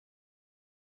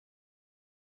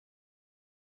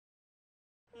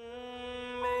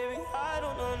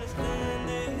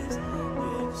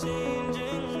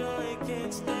changing, I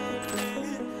can't stand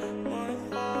it. My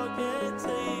heart can't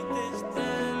take this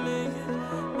damage.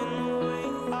 In the way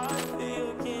I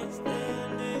feel, can't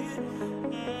stand it.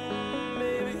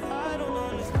 Baby, I don't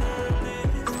understand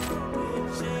this. You're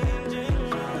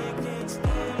changing, I can't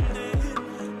stand it.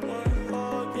 My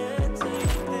heart can't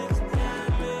take this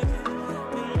damage.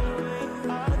 In the way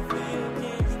I feel,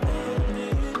 can't stand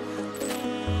it.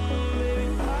 Baby,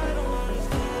 I don't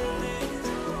understand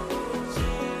this. You're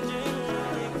changing, I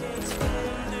can't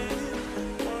stand it.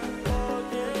 My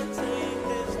heart can't take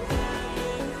this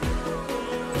damage. In the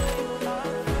way I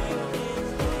feel, can't stand it.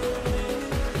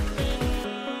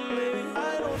 Baby,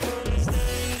 I don't understand it.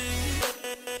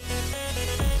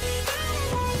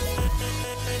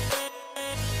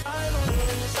 I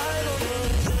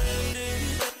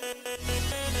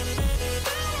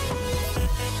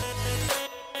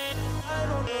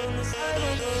don't understand it. I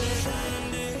don't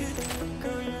understand it.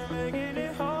 Girl, you're making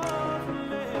it hard for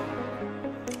me.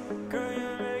 Girl,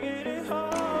 you're making it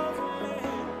hard for me.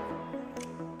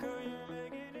 Girl, you're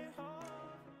making it hard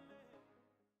for me.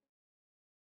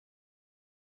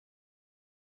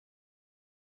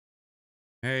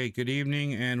 Hey, good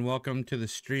evening and welcome to the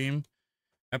stream.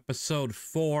 Episode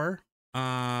 4.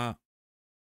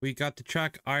 We got the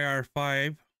Track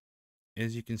IR5.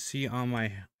 As you can see on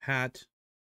my hat,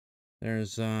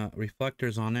 there's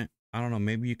reflectors on it. I don't know,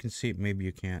 maybe you can see it, maybe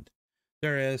you can't.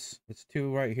 There is. It's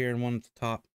 2 right here and 1 at the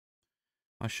top.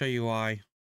 I'll show you why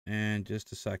in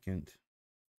just a second.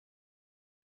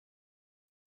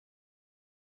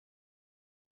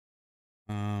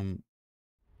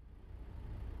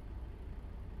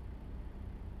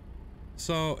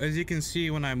 So as you can see,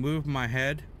 when I move my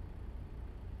head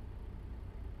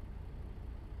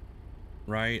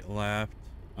right, left,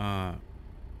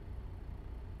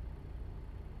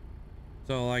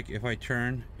 so like if I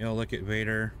turn, it'll look at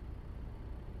Vader.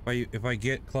 If I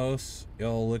get close,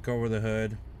 it'll look over the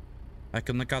hood. I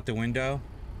can look out the window.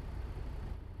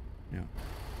 Yeah.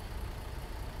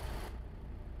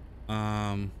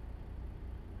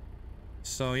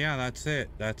 So yeah, that's it.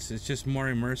 It's just more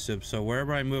immersive. So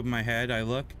wherever I move my head, I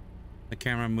look, the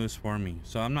camera moves for me.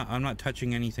 So I'm not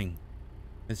touching anything.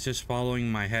 It's just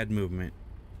following my head movement.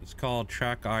 It's called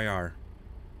Track IR.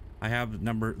 I have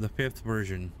the 5th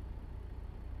version.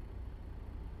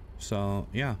 So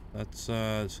yeah, that's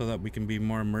so that we can be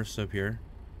more immersive here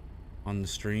on the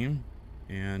stream,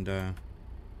 and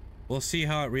we'll see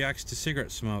how it reacts to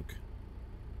cigarette smoke.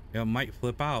 It might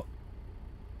flip out.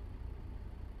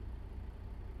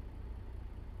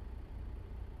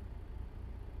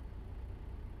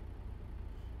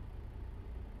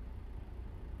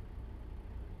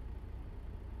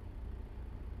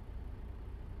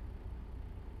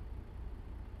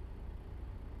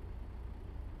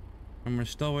 And we're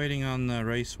still waiting on the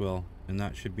race wheel, and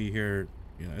that should be here,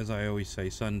 you know, as I always say,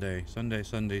 Sunday.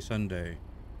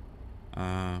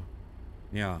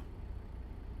 Yeah.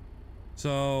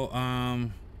 So I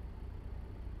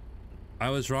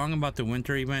was wrong about the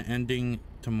winter event ending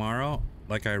tomorrow,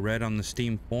 like I read on the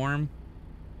Steam forum.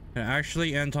 It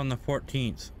actually ends on the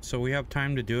 14th, so we have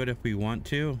time to do it if we want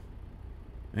to,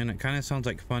 and it kind of sounds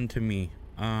like fun to me.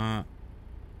 I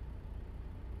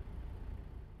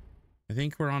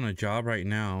think we're on a job right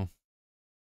now.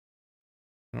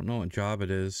 I don't know what job it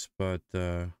is, but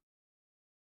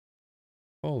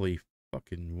holy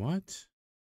fucking what?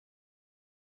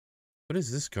 What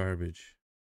is this garbage?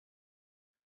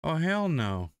 Oh hell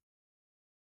no.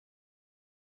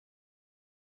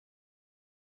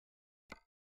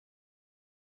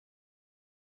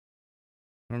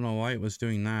 I don't know why it was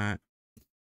doing that.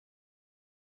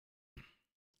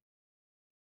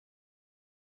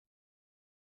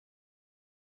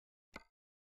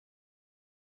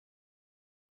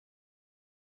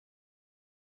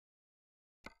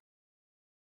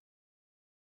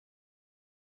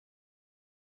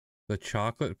 The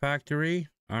chocolate factory?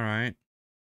 All right.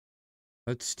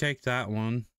 Let's take that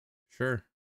one. Sure.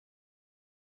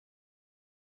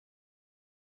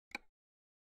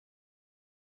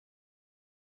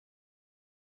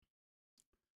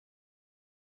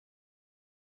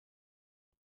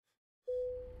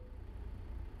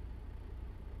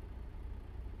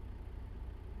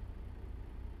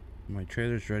 My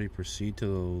trailer's ready. Proceed to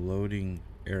the loading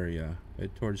area.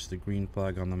 Head towards the green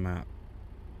flag on the map.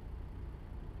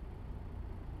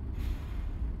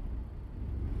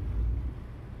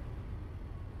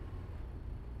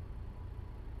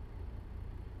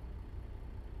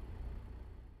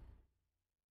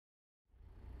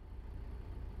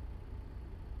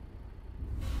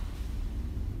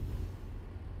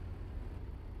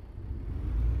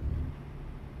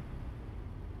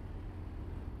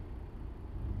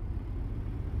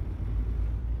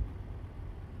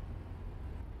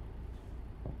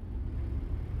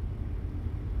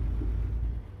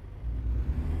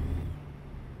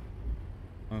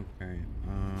 Okay.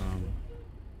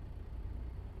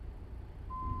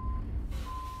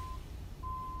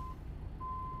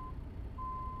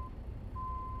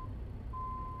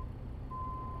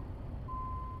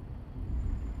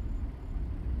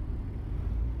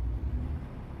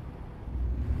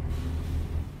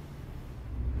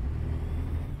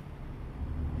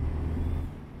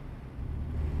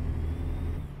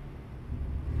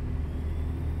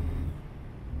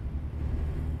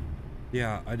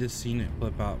 Yeah, I just seen it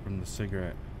flip out from the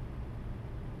cigarette.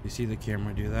 You see the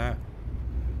camera do that?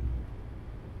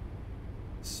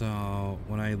 So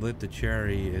when I lit the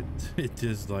cherry, it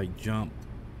just like jumped.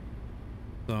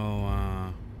 So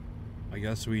I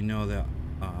guess we know that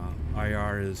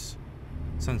IR is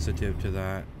sensitive to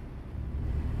that.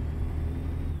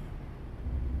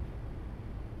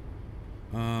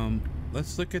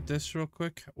 Let's look at this real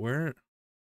quick. Where?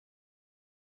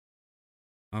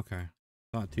 Okay,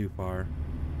 not too far.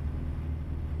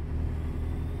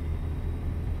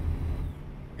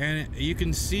 And you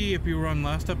can see if you were on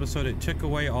last episode, it took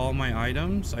away all my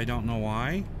items. I don't know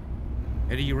why.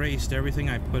 It erased everything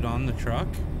I put on the truck.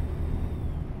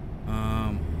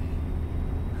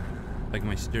 Like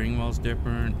my steering wheel's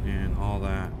different and all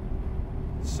that.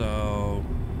 So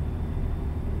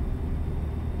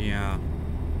yeah,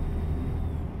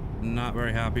 not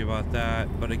very happy about that,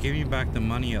 but it gave me back the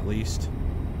money at least.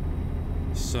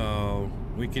 So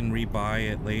we can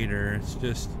rebuy it later. It's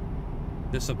just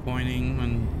disappointing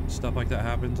when stuff like that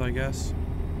happens, I guess.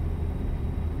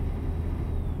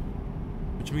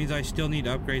 Which means I still need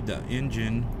to upgrade the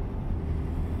engine.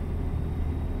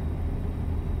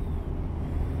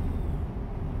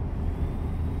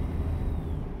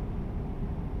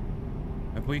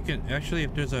 If we can actually,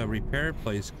 if there's a repair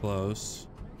place close.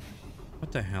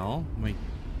 What the hell?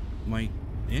 My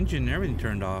engine and everything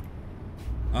turned off.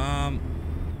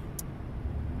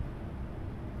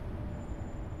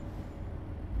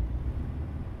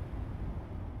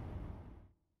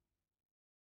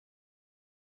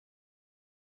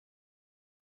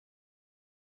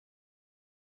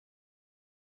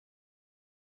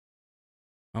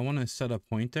 I want to set a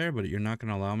point there, but you're not going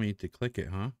to allow me to click it,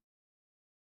 huh?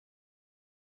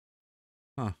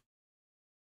 Huh.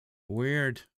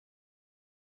 Weird.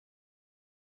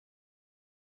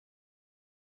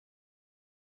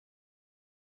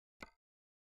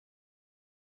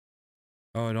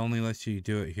 Oh, it only lets you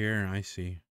do it here. I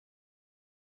see.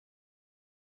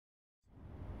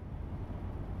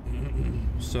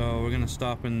 So we're going to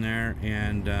stop in there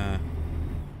and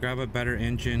grab a better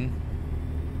engine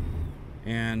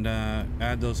and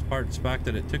add those parts back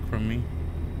that it took from me.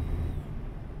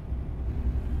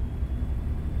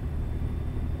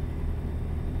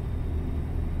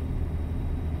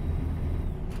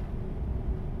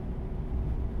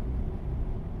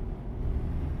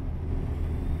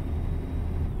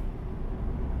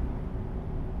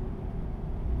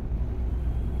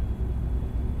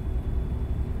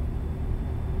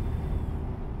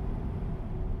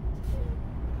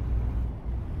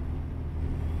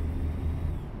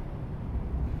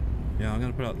 Yeah, I'm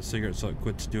gonna put out the cigarette so it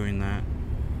quits doing that.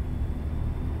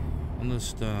 I'll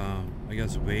just, I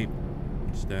guess, vape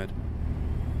instead.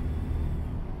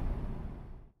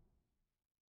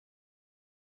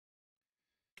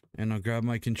 And I'll grab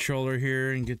my controller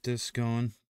here and get this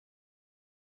going.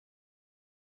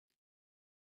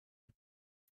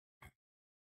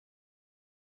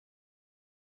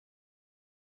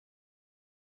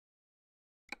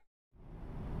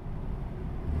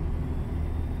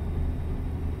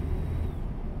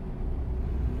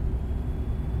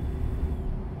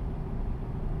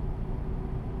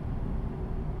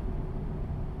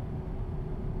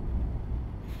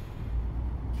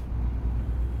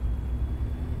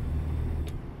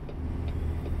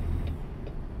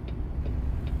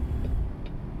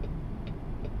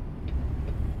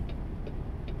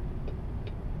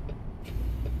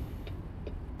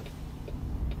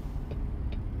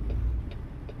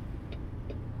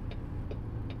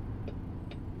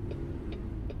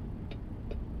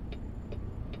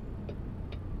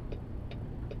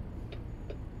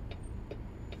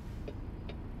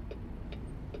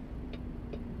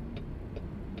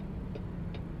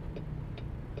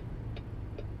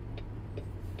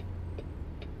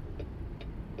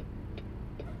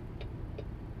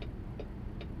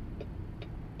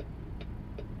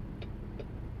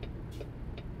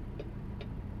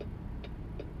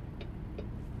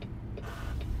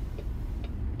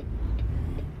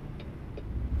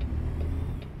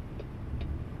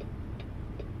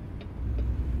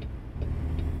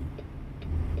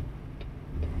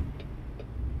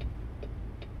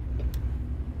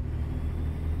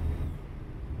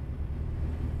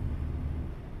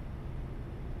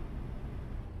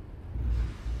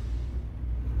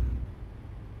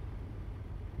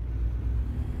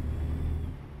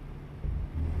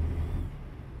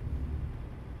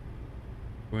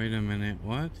 Wait a minute,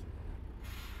 what?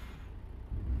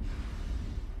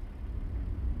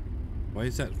 Why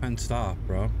is that fenced off,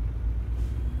 bro?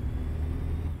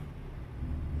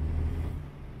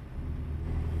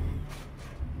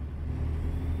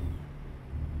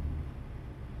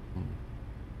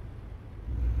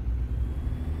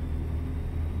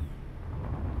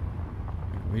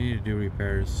 We need to do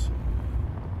repairs.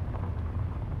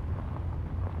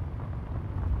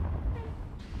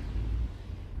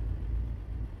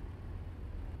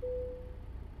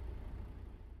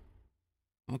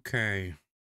 Okay.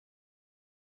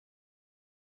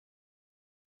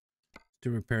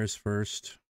 Do repairs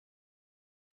first.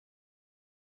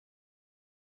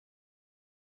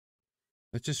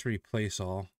 Let's just replace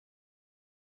all.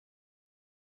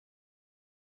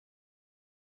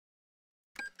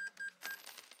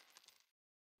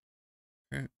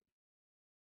 Okay.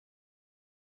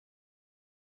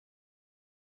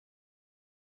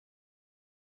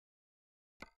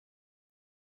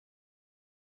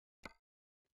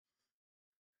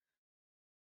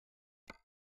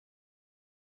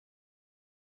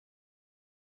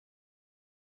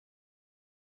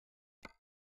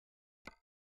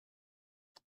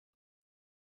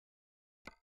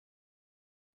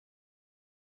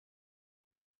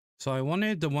 So I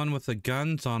wanted the one with the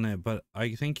guns on it, but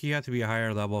I think you have to be a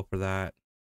higher level for that.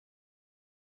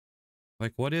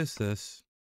 Like, what is this?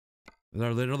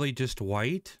 They're literally just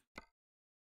white?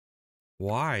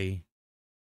 Why?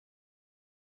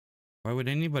 Why would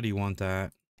anybody want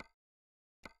that?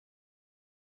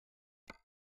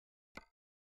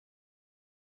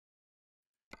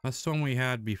 That's the one we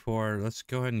had before. Let's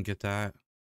go ahead and get that.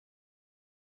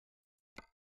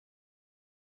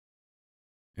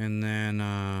 And then,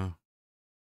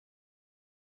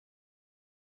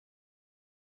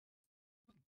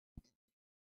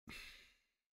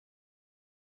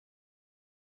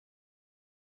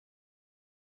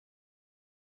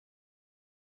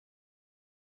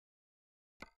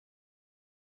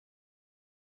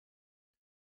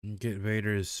 get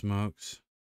Vader's smokes.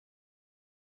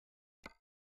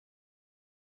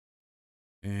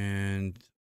 And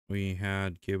we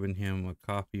had given him a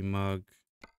coffee mug.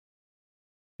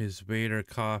 His Vader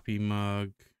coffee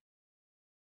mug.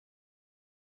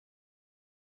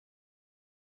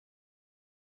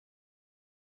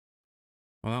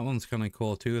 Well, that one's kind of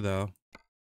cool too, though.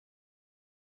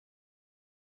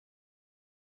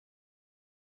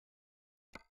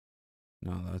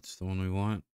 No, that's the one we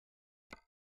want.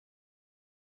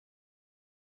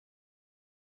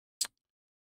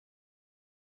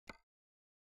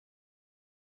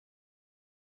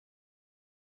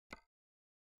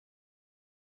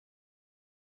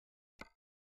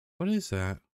 What is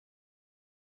that?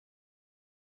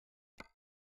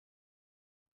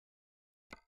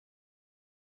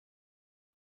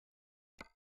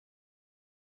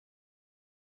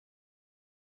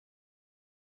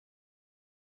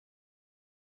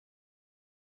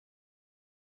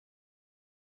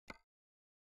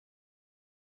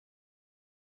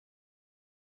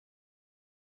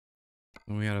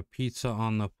 And we had a pizza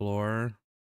on the floor.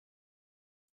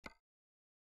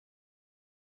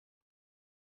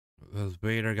 Because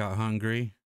Vader got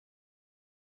hungry.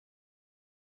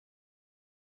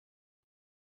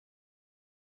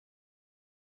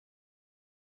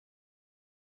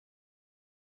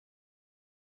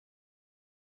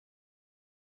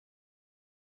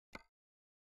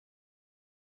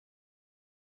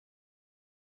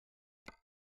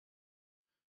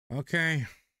 Okay.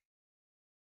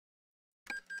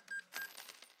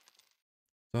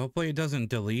 So hopefully it doesn't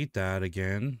delete that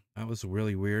again. That was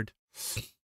really weird.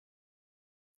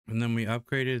 And then we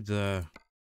upgraded the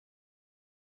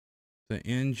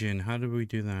engine. How did we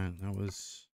do that? That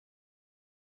was...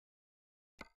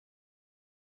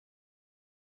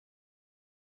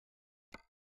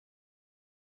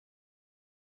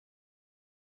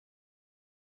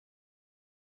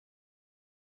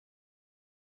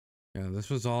 Yeah, this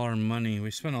was all our money.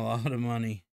 We spent a lot of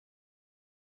money.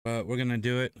 But we're gonna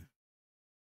do it.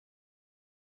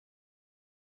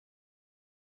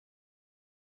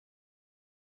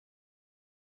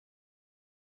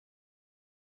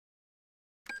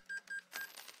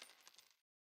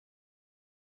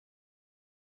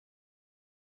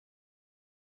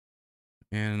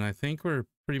 And I think we're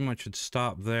pretty much should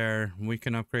stop there. We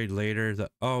can upgrade later.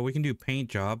 Oh, we can do paint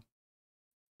job.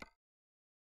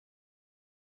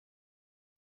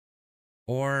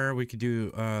 Or we could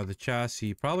do the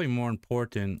chassis. Probably more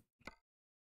important.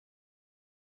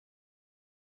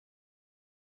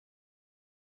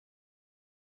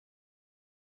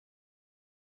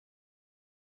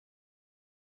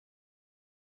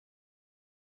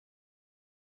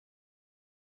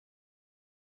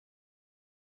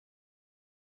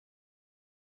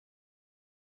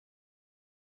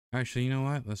 Actually, you know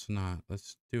what? Let's not.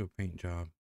 Let's do a paint job.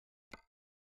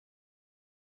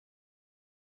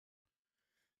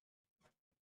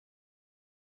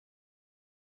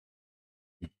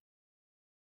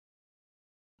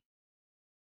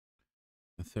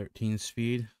 A 13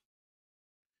 speed.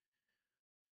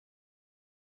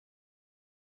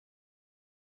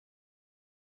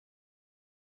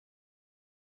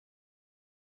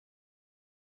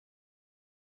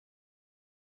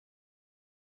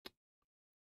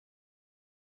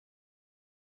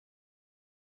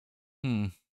 Hmm.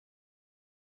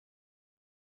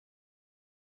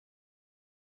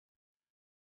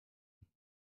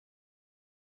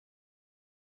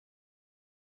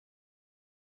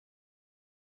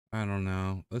 I don't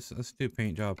know. Let's do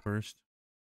paint job first.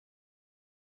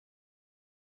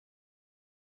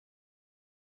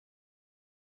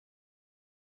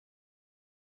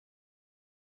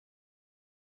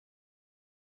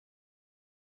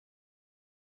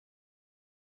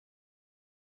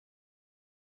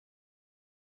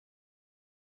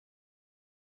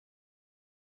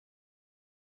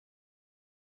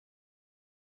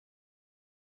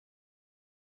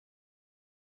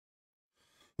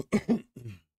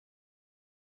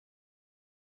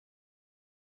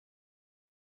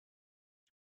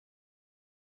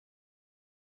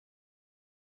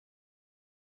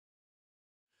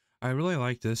 I really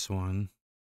like this one.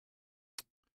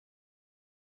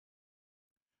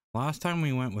 Last time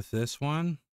we went with this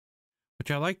one,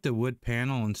 which I like the wood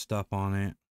panel and stuff on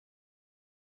it.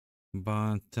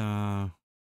 But I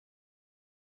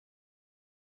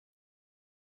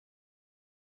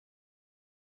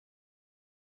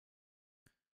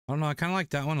don't know, I kind of like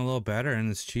that one a little better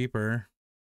and it's cheaper.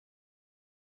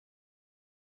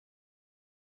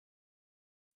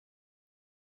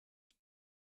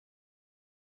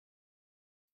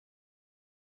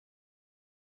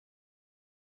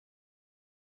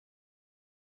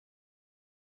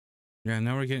 Yeah,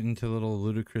 now we're getting to little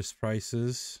ludicrous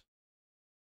prices.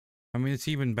 I mean, it's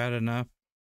even bad enough.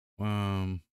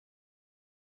 I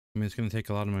mean, it's going to take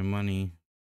a lot of my money.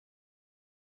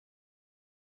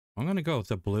 I'm going to go with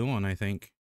the blue one, I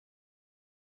think.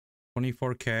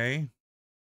 24K.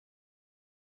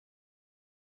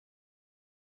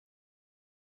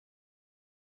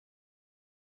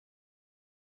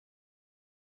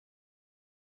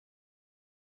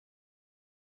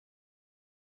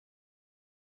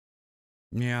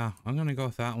 Yeah, I'm going to go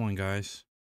with that one, guys.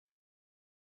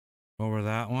 Over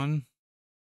that one.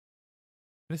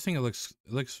 I just think it looks,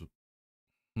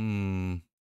 man,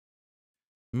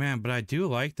 but I do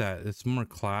like that. It's more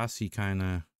classy, kind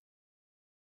of.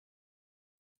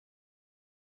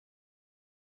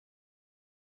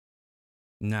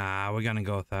 Nah, we're gonna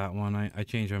go with that one. I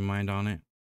changed my mind on it.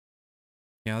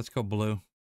 Yeah, let's go blue.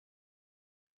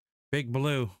 Big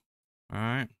blue. All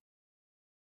right.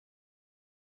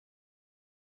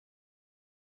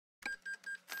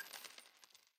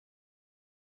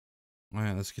 All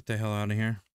right, let's get the hell out of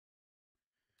here.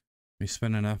 We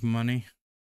spent enough money.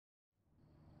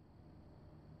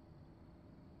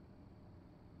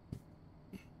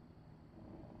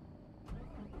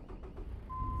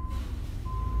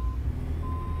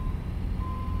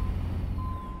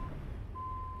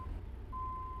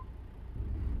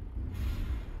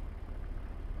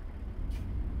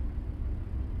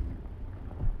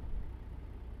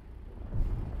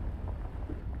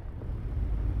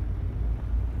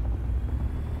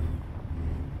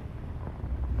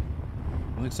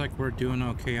 Looks like we're doing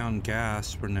okay on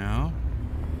gas for now.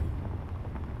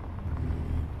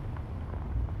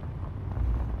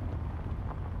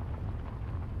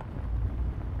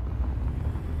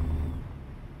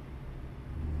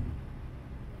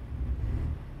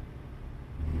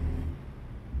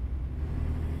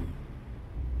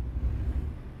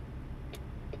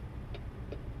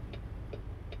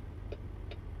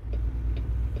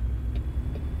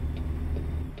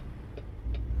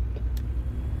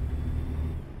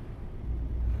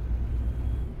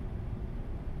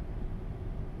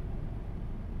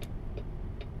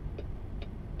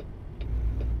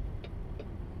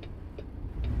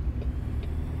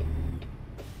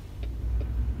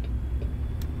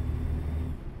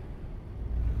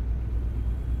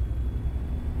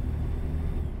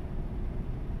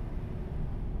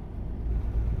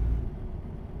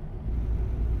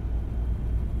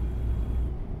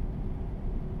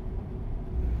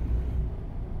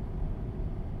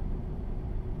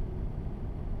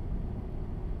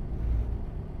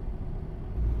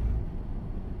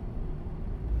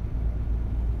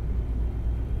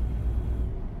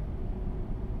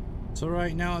 So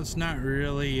right now it's not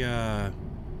really I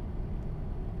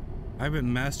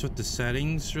haven't messed with the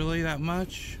settings really that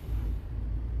much.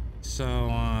 So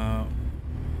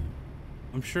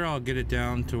I'm sure I'll get it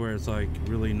down to where it's like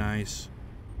really nice.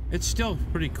 It's still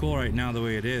pretty cool right now the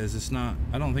way it is. It's not,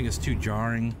 I don't think it's too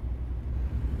jarring.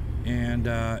 And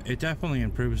it definitely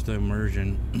improves the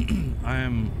immersion.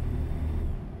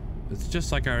 It's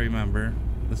just like I remember.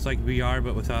 It's like VR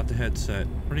but without the headset,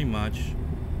 pretty much.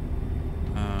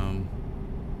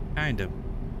 Kind of.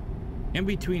 In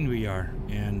between VR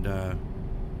and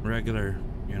regular,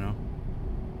 you know.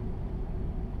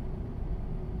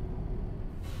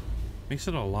 Makes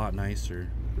it a lot nicer,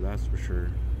 that's for sure.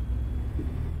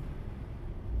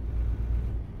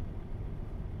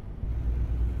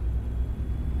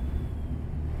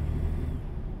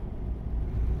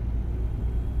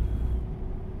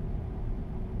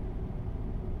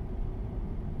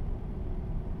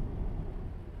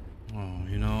 Oh,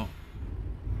 you know.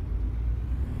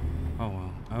 Oh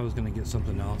well. I was gonna get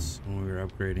something else when we were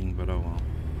upgrading, but oh well.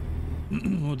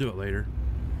 We'll do it later.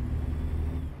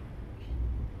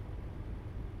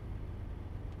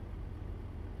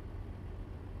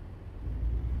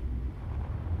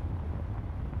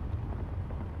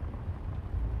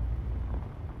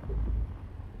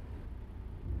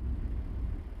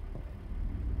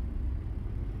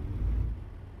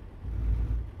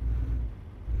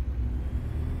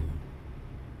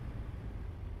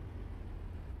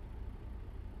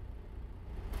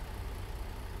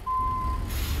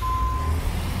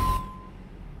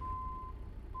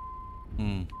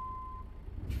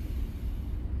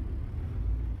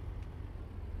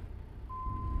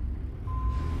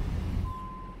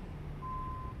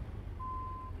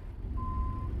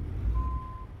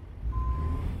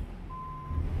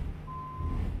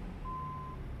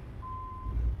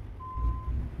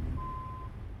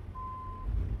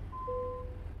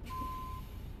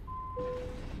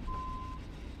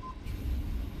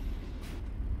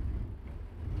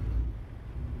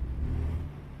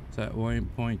 That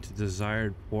waypoint to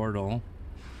desired portal.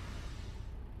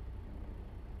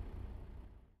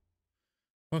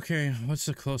 Okay, what's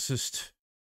the closest?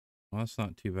 Well, that's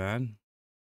not too bad.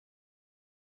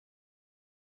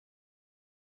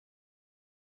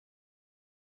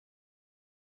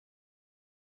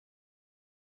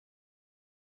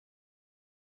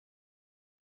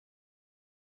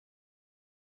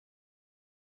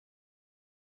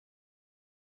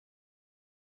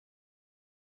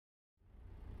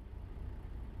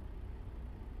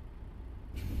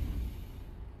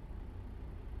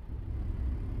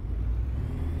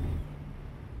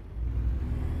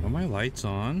 Are my lights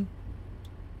on?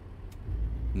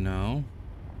 No.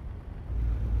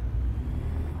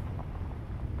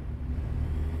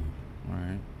 All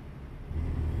right.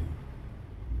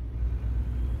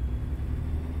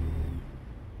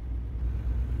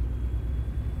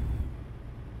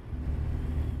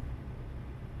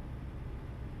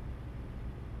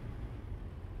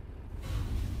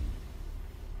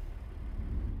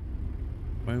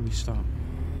 Why did we stop?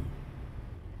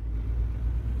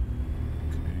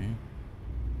 Okay.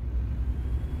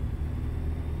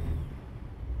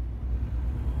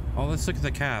 Oh, let's look at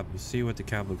the cab. See what the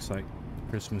cab looks like.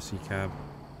 Christmassy cab.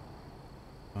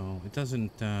 Oh, it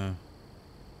doesn't, oh,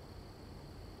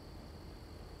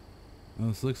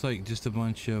 this looks like just a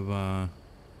bunch of,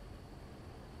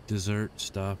 dessert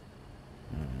stuff.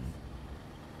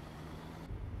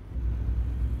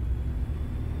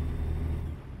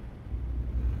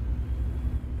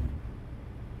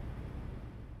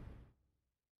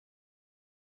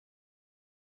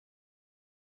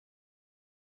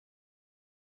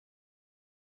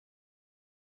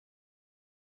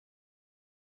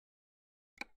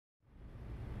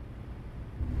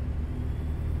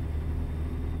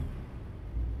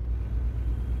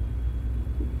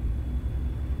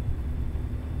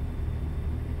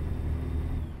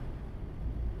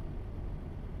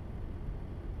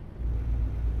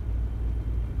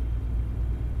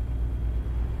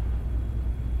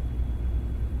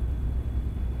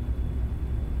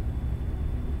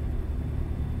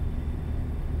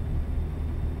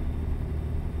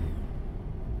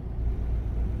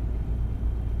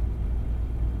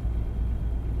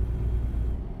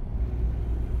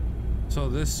 So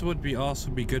this would be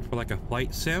also be good for like a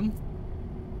flight sim.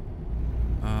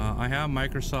 I have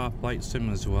Microsoft Flight Sim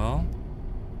as well,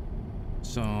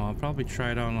 so I'll probably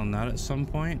try it out on that at some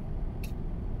point.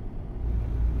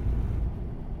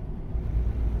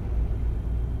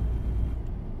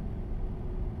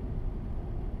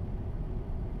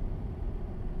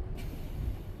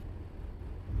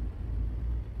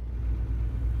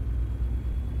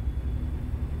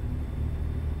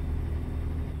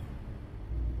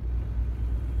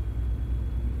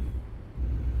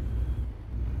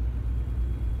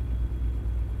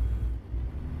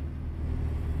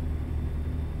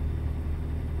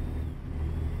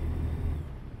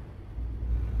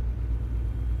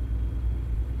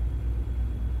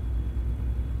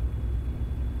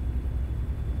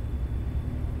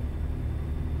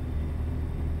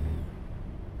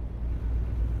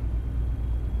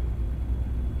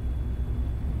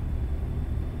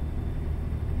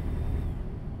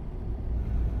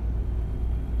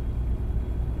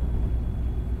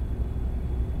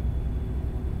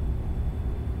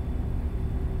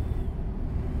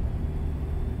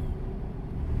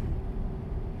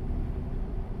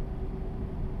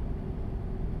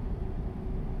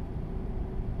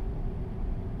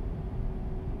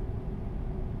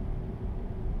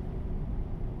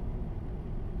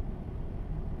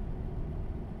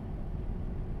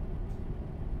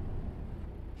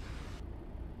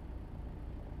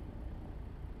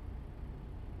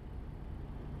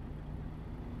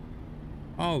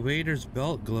 Oh, Vader's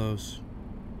belt glows.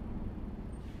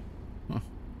 Huh.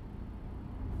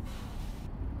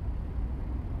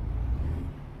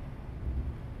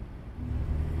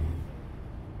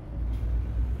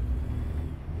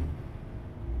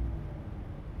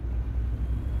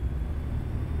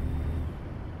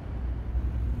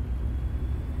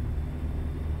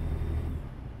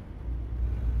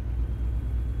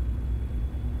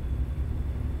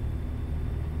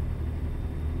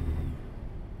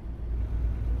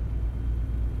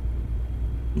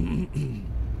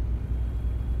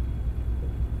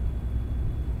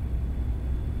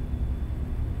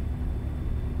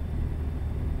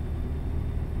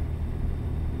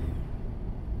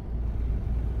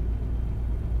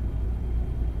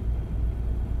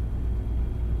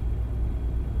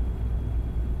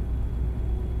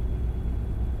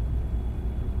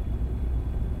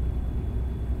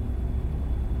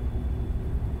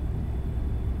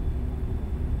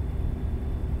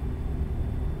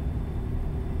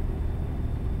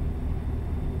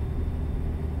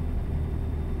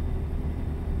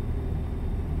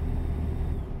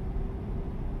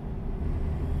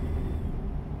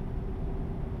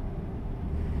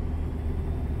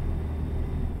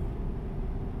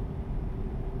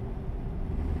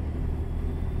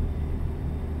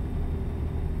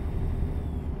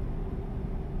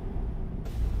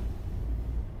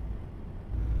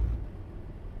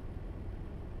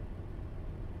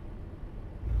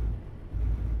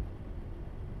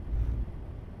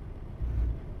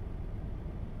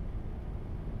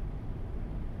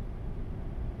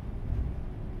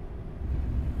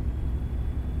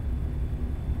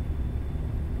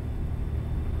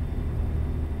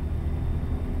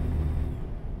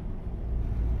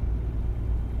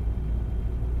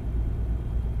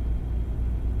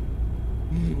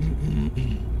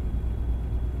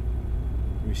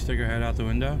 We stick our head out the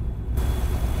window.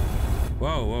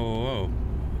 Whoa, whoa, whoa, whoa.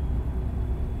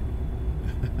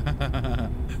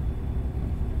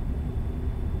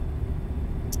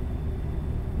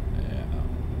 Yeah.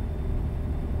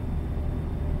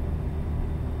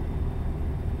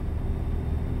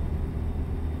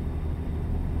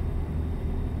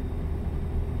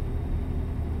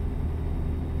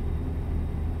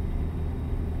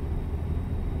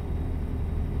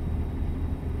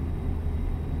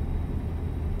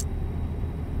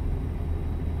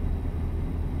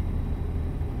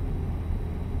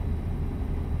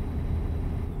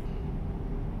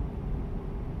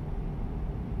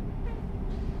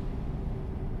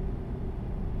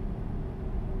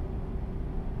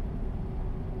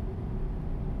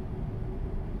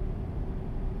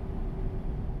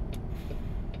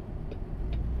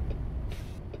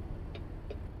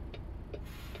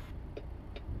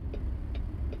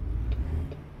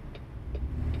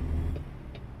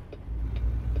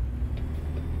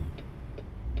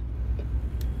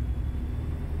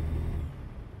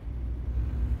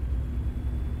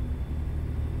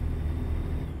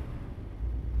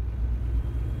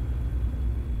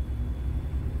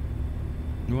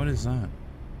 What is that?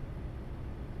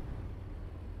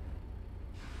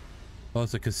 Oh,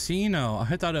 it's a casino.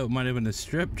 I thought it might have been a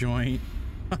strip joint.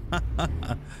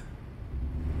 Oh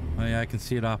yeah, I can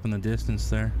see it off in the distance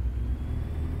there.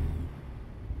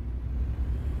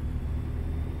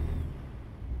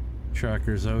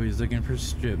 Trucker's always looking for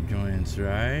strip joints,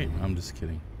 right? I'm just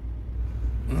kidding.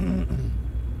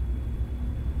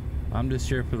 I'm just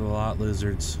here for the lot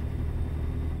lizards.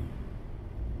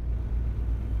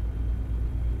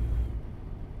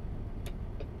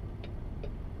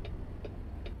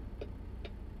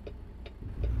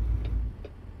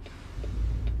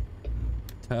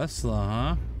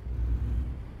 Tesla,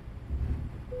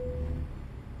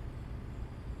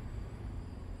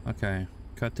 huh? Okay,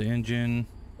 cut the engine.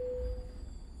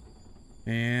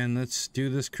 And let's do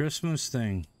this Christmas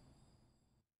thing.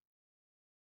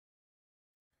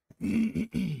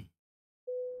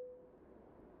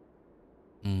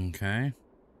 Okay.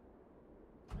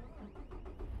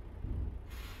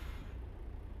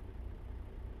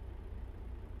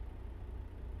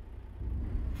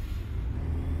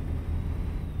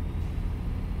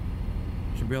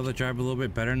 Should be able to drive a little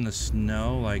bit better in the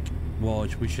snow. Like, well,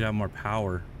 we should have more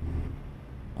power.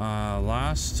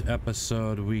 Last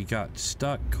episode we got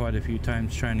stuck quite a few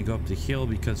times trying to go up the hill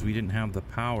because we didn't have the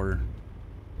power.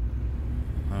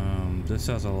 This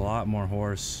has a lot more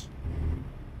horse,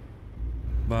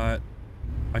 but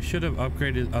I should have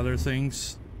upgraded other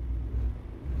things,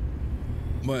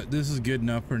 but this is good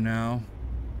enough for now.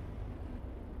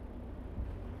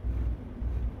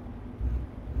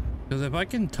 Because if I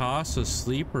can toss a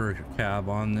sleeper cab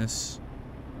on this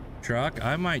truck,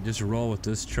 I might just roll with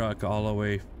this truck all the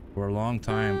way for a long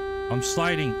time. I'm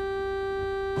sliding.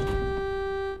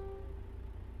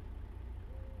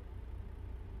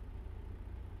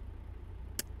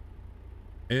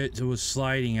 It was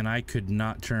sliding and I could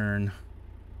not turn.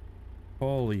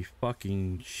 Holy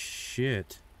fucking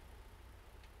shit.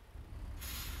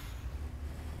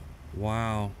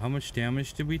 Wow. How much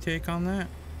damage did we take on that?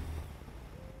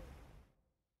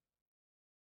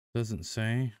 Doesn't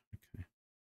say. Okay.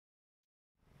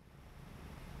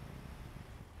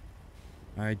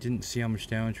 I didn't see how much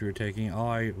damage we were taking. All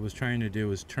I was trying to do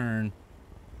was turn.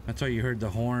 That's why you heard the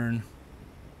horn.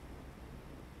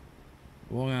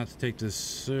 We're gonna have to take this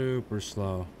super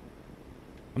slow.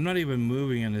 I'm not even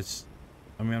moving and it's...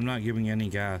 I mean, I'm not giving any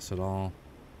gas at all.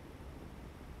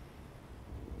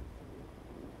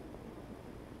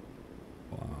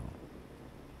 Wow.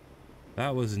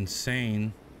 That was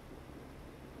insane.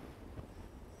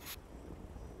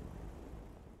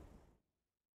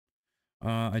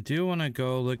 I do want to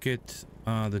go look at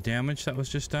the damage that was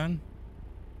just done.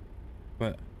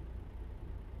 But...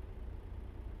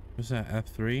 what's that,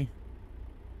 F3?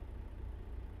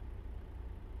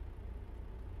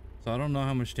 So I don't know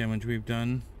how much damage we've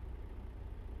done.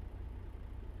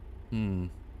 Okay.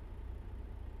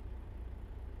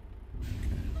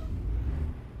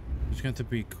 Just got to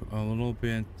be a little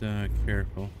bit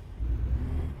careful.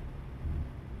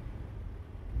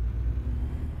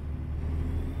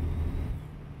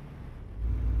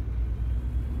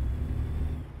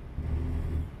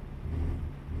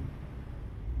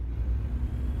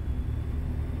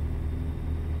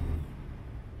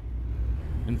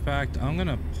 In fact, I'm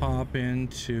gonna pop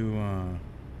into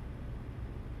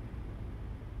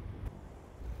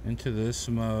this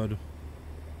mode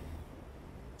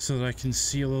so that I can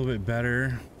see a little bit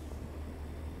better.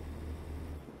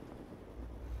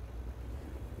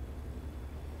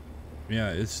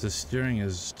 Yeah, the steering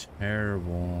is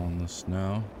terrible on the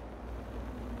snow.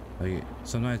 Like,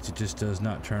 sometimes it just does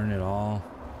not turn at all.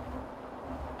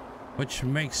 Which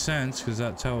makes sense, because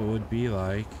that's how it would be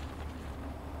like.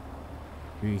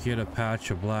 If you hit a patch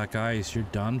of black ice, you're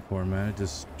done for, man. It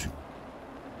just...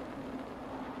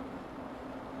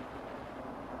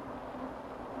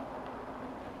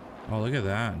 oh, look at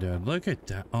that, dude. Look at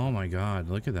that. Oh my god,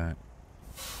 look at that.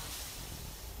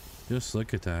 Just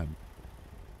look at that.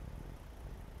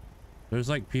 There's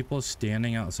like people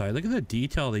standing outside. Look at the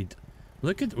detail they...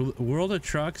 look at World of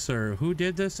Trucks, or who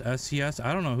did this? SES?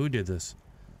 I don't know who did this.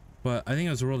 But I think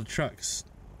it was World of Trucks.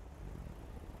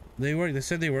 They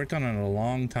said they worked on it a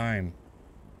long time.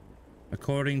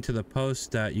 According to the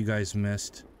post that you guys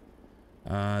missed.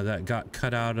 That got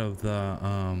cut out of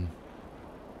the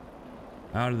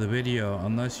video,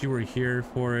 unless you were here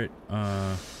for it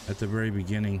at the very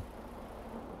beginning.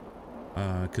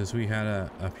 Because we had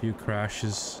a few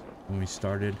crashes when we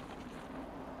started.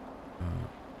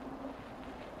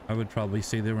 I would probably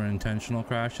say they were intentional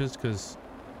crashes, because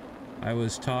I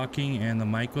was talking and the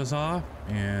mic was off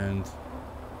and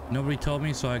nobody told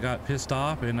me, so I got pissed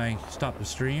off and I stopped the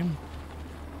stream.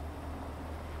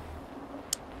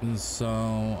 And so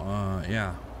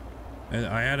yeah,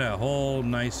 I had a whole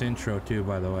nice intro too,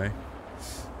 by the way,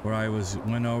 where I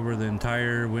went over the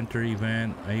entire winter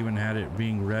event. I even had it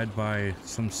being read by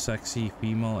some sexy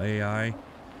female AI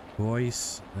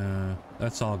voice.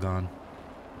 That's all gone.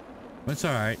 But it's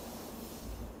all right.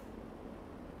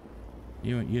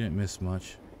 You didn't miss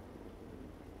much.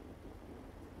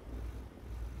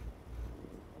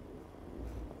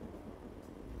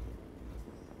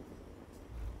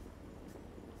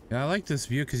 Yeah, I like this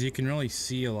view because you can really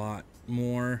see a lot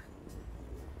more.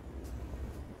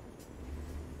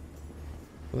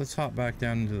 Let's hop back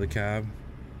down into the cab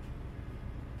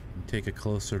and take a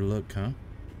closer look, huh?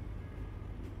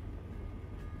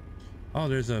 Oh,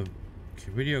 there's a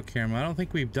video camera. I don't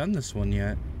think we've done this one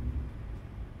yet.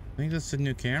 I think that's a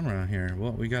new camera here.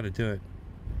 Well, we got to do it.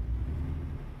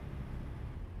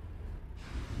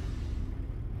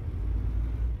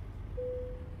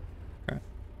 Okay.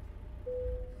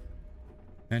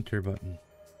 Enter button.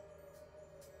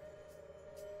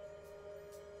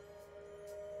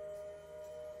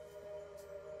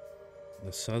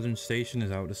 The southern station, is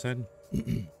that what it said?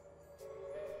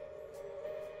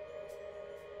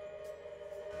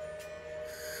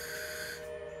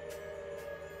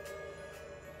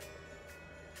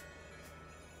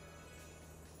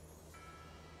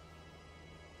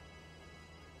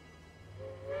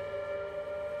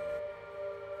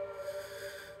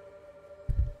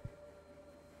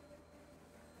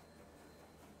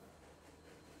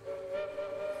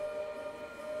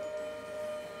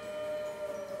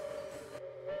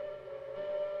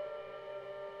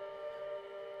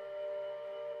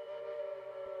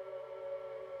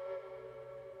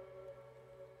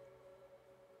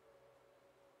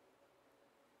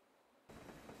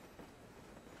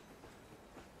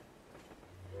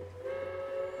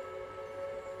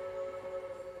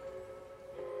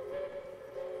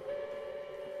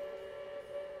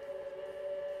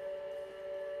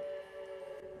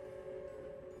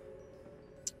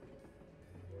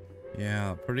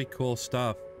 Yeah, pretty cool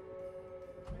stuff.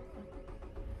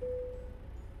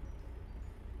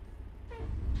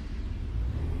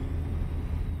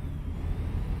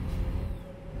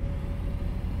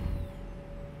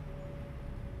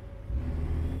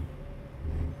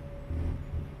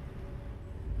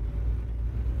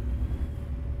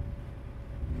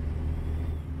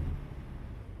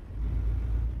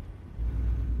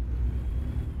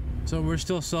 So we're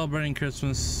still celebrating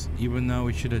Christmas, even though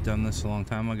we should have done this a long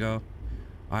time ago.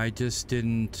 I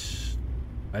didn't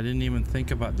even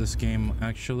think about this game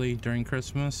actually during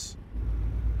Christmas.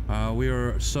 We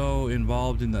were so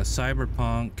involved in the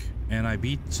Cyberpunk, and I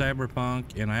beat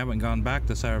Cyberpunk, and I haven't gone back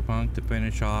to Cyberpunk to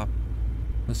finish off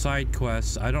the side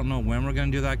quests. I don't know when we're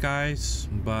gonna do that, guys,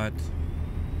 but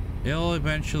it'll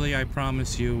eventually, I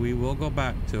promise you, we will go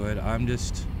back to it. I'm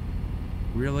just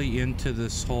really into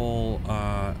this whole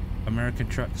American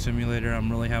Truck Simulator.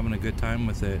 I'm really having a good time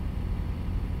with it,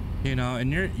 you know,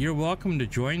 and you're welcome to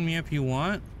join me if you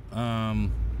want.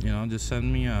 You know, just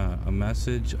send me a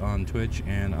message on Twitch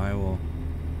and I will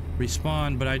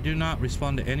respond, but I do not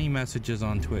respond to any messages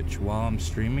on Twitch while I'm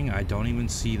streaming. I don't even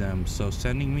see them, so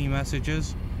sending me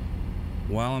messages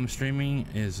while I'm streaming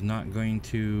is not going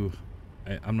to,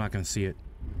 I'm not going to see it.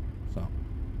 So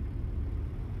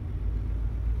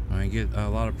I get a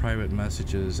lot of private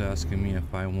messages asking me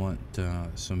if I want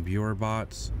some viewer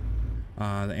bots. The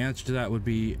answer to that would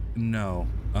be no.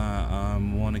 I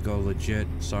want to go legit.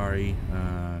 Sorry,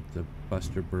 the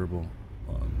Buster Burble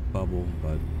bubble,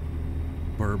 but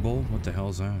burble. What the hell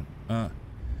is that?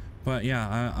 But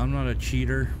yeah, I'm not a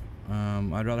cheater.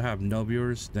 I'd rather have no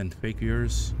viewers than fake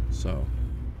viewers. So,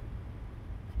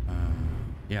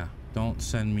 yeah, don't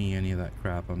send me any of that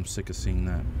crap. I'm sick of seeing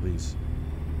that. Please.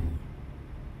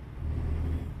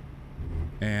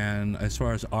 And as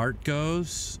far as art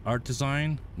goes, art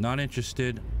design, not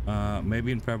interested.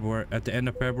 Maybe in February, at the end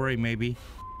of February, maybe.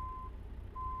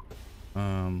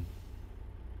 So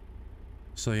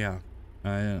yeah,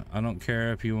 I don't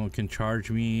care if you can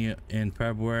charge me in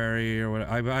February or what.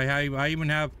 I even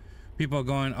have people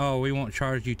going, oh, we won't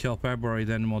charge you till February,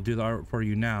 then we'll do the art for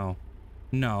you now.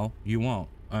 No, you won't.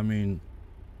 I mean,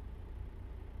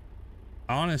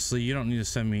 honestly, you don't need to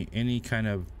send me any kind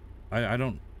of, I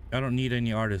don't need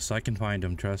any artists. I can find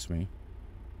them, trust me.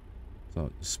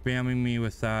 So spamming me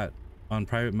with that on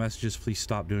private messages, please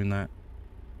stop doing that.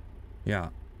 Yeah,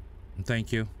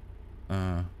 thank you.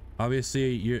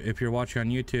 Obviously, if you're watching on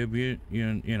YouTube,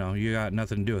 you know, you got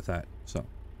nothing to do with that. So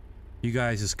you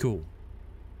guys is cool.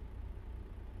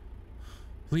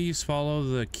 Please follow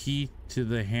the key to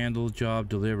the handle job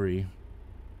delivery.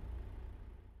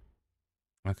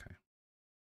 Okay.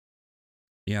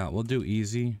 Yeah, we'll do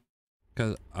easy.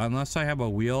 Because unless I have a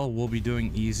wheel, we'll be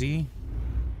doing easy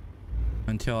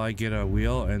until I get a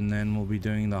wheel, and then we'll be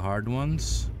doing the hard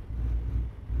ones,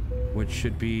 which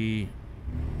should be,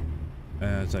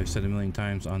 as I've said a million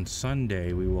times, on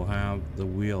Sunday we will have the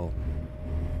wheel,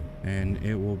 and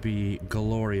it will be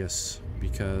glorious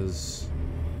because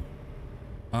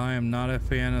I am not a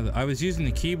fan of I was using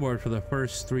the keyboard for the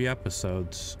first 3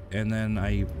 episodes, and then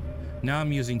now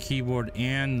I'm using keyboard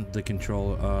and the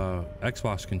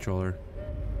Xbox controller.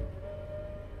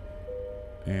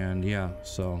 And yeah,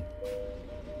 so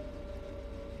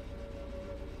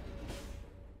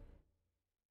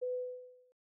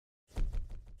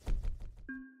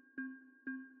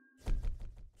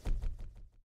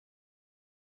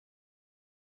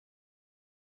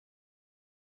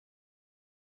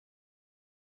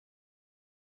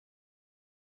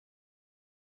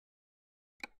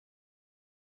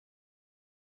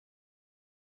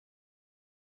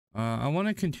I want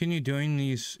to continue doing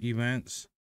these events.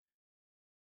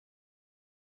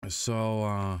 So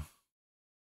I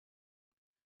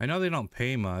know they don't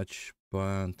pay much,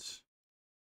 but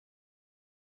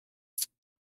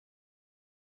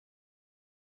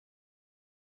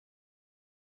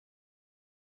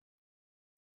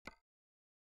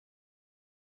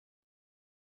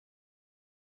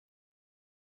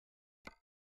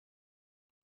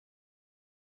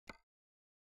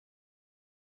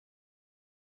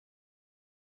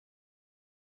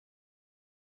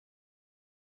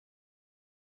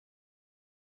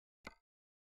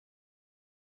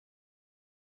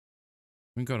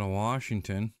we go to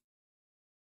Washington.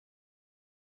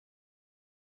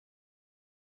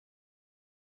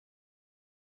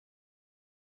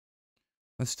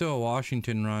 Let's do a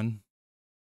Washington run.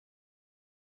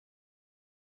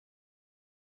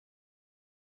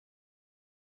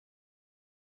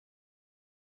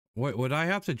 Wait, would I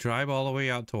have to drive all the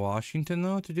way out to Washington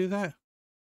though to do that?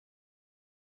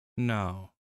 No.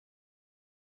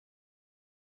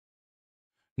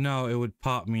 No, it would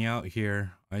pop me out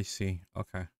here. I see.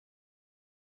 Okay.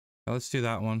 Now let's do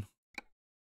that one.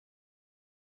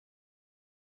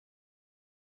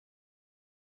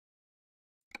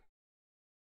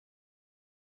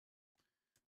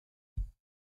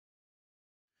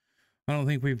 I don't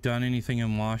think we've done anything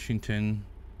in Washington.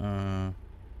 So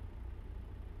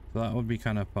that would be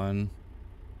kind of fun.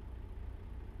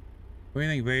 What do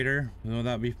you think, Vader? Would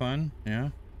that be fun? Yeah?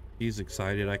 He's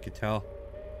excited, I could tell.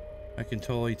 I can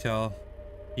totally tell.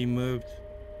 He moved.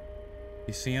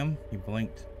 You see him? He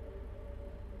blinked.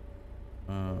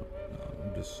 No,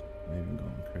 I'm just maybe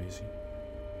going crazy.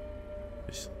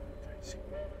 Just crazy.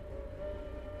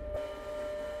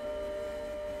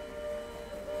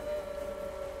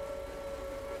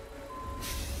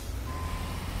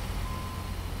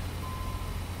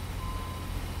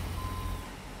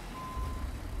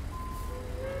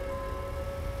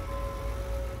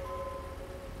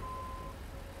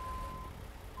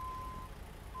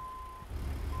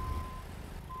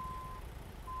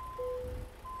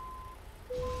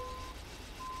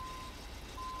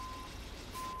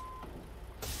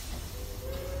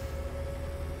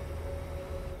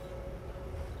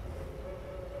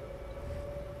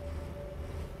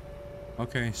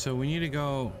 Okay, so we need to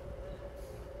go.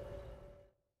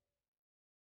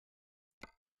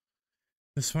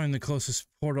 Let's find the closest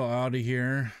portal out of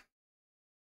here.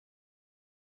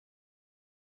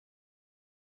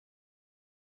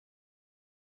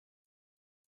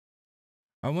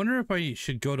 I wonder if I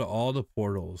should go to all the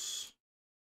portals.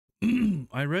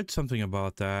 I read something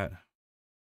about that.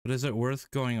 But is it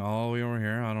worth going all the way over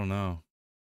here? I don't know.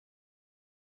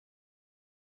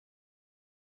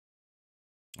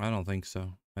 I don't think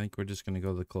so. I think we're just going to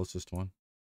go to the closest one.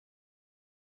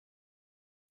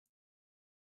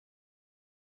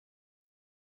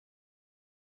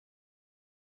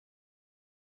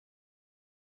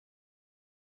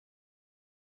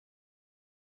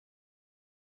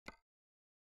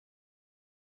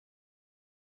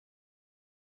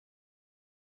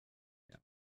 Yeah.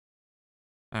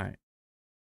 All right.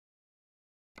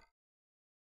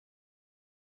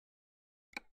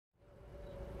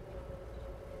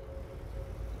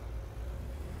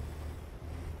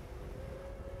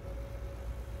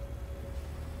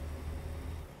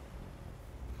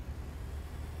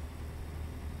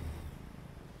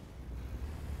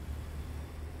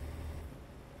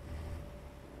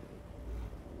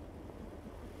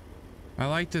 I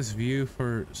like this view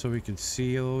so we can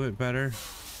see a little bit better,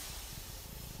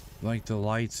 like the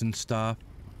lights and stuff.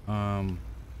 So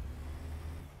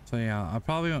yeah, I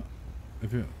probably,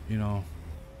 if you know,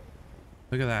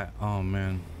 look at that. Oh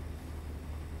man,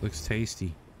 looks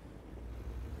tasty.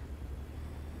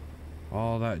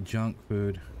 All that junk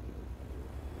food.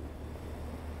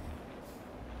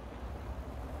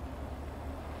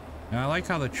 And I like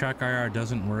how the Track IR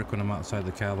doesn't work when I'm outside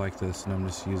the cab like this, and I'm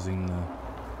just using the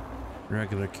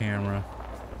regular camera.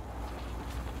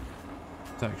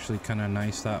 It's actually kind of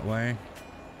nice that way.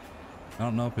 I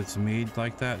don't know if it's made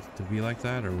like that to be like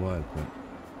that or what, but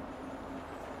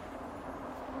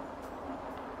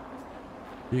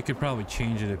you could probably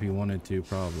change it if you wanted to,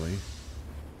 probably.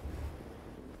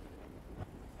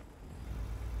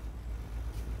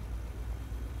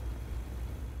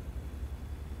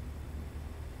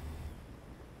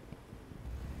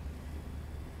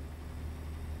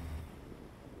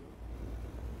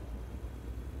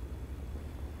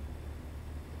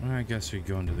 I guess we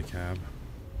go into the cab.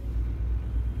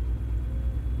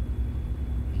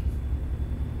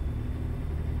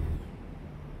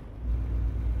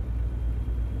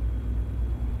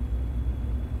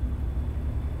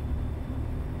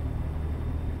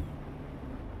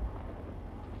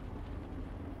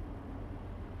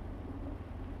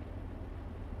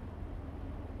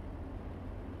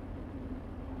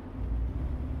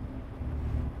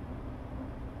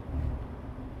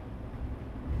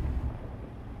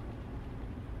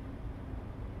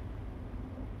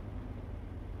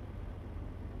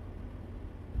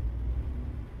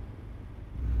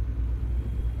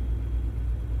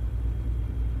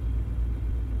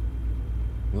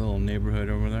 Little neighborhood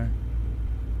over there.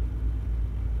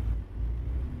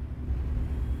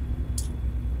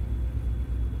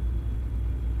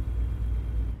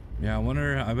 Yeah, I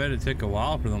wonder, I bet it'd take a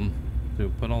while for them to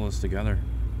put all this together.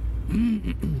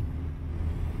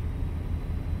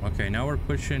 Okay, now we're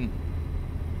pushing.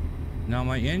 Now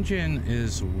my engine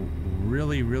is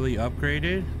really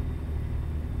upgraded,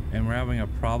 and we're having a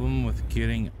problem with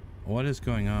getting, what is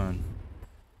going on?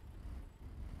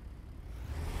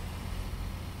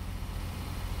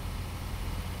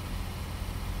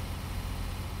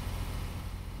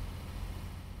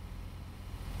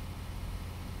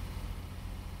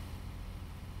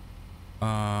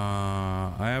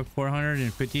 I have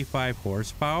 455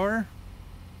 horsepower.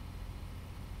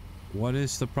 What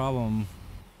is the problem?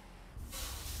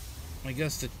 I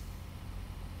guess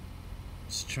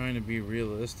it's trying to be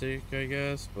realistic, I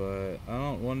guess, but I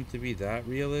don't want it to be that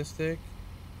realistic.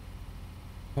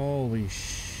 Holy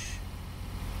sh...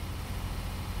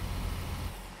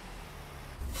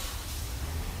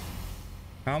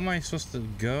 How am I supposed to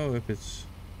go if it's...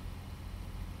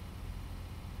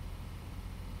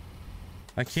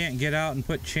 I can't get out and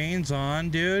put chains on,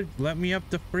 dude. Let me up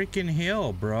the freaking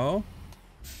hill, bro.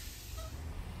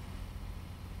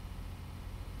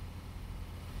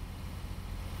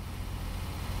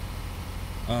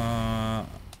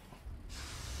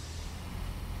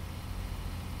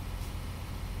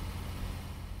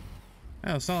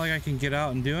 Yeah, it's not like I can get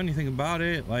out and do anything about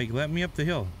it. Like, let me up the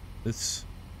hill. It's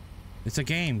a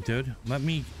game, dude. Let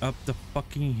me up the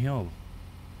fucking hill.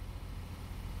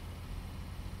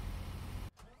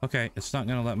 Okay, it's not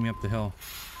gonna let me up the hill.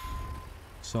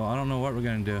 So I don't know what we're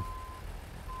gonna do.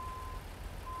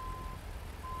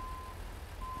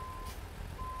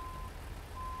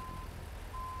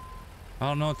 I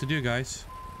don't know what to do, guys.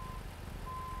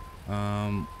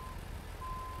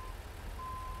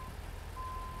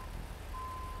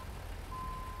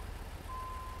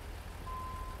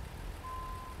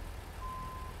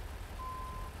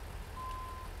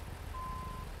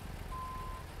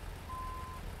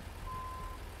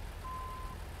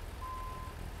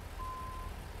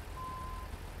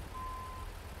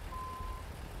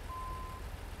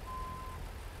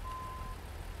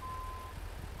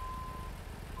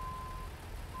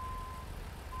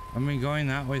 I mean, going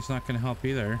that way is not going to help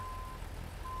either.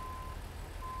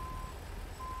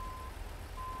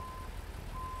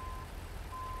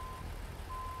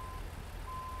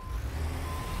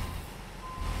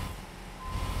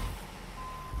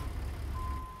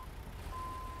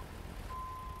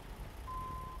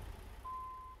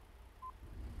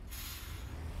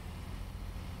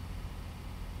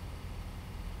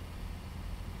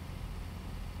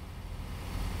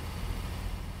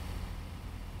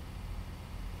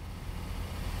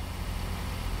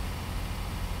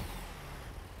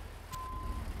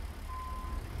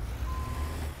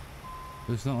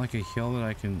 There's not like a hill that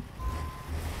I can...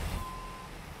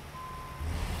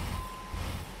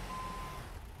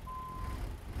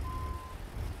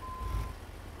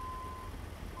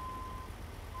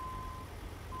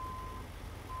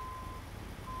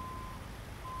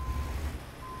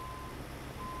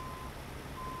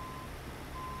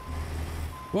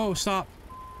 Whoa, stop!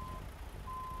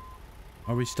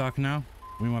 Are we stuck now?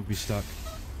 We might be stuck.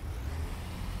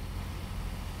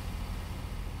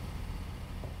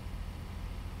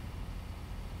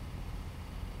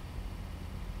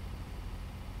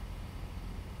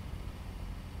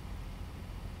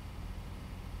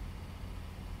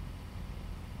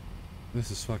 This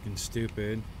is fucking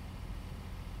stupid.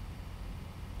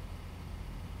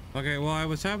 Okay, well, I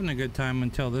was having a good time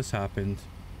until this happened.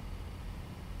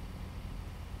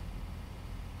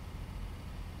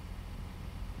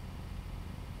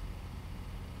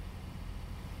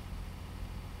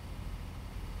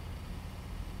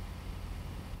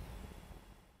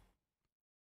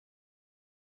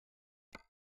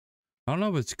 I don't know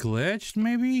if it's glitched,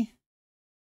 maybe?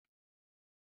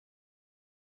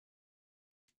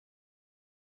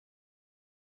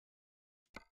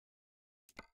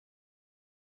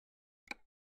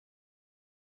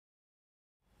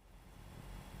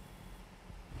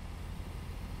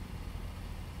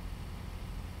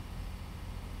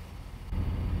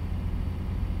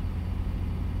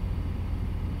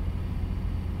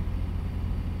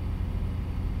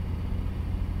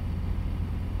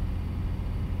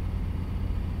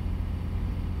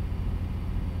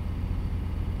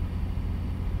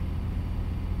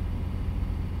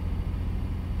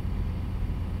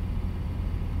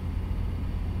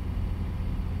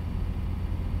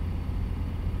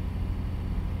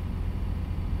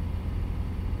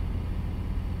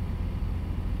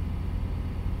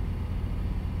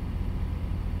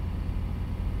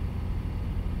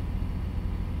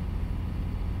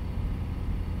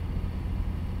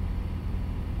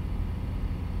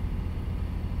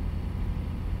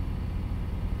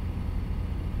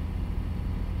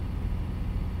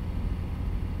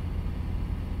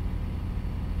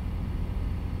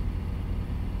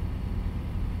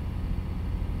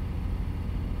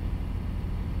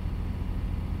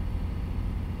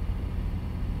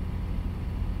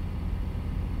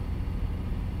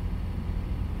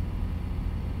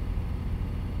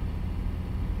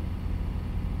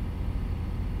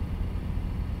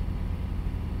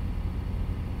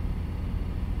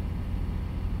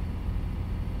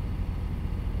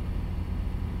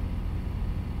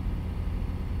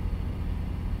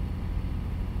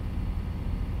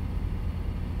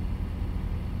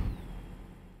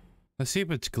 Let's see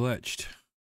if it's glitched.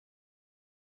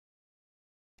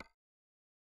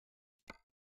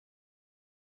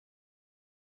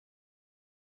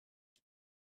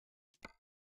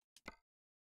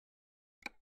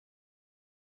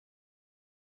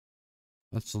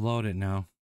 Let's load it now.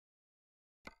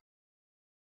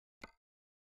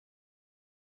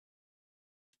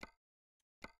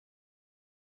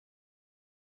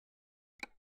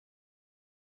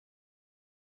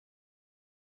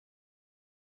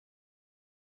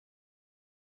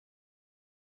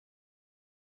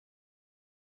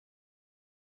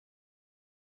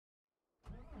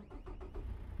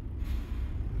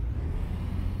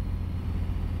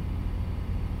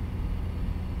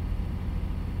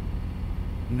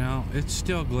 No, it's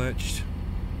still glitched.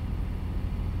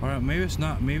 Alright, maybe it's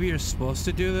not. Maybe you're supposed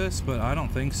to do this, but I don't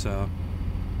think so.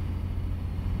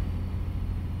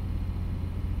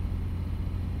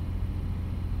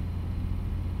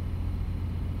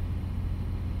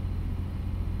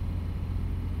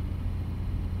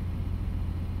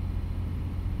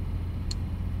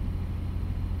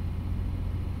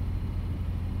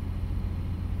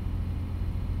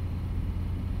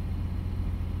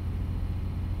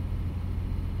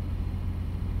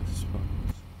 This is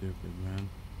fucking stupid, man.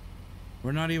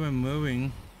 We're not even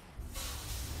moving.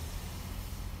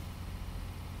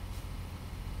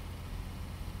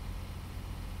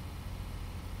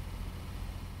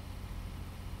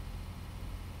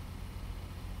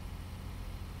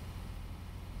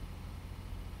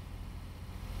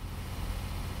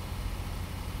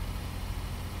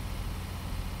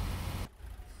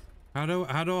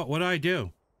 What do I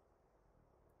do?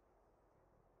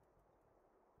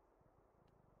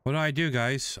 What do I do,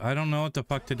 guys? I don't know what the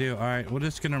fuck to do. Alright, we're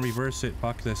just gonna reverse it.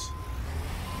 Fuck this.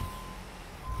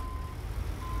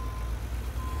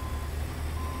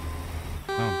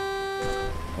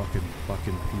 Oh.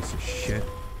 Fucking piece of shit.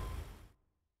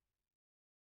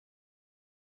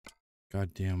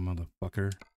 Goddamn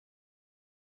motherfucker.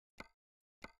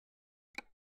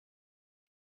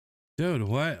 Dude,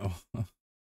 what? Oh.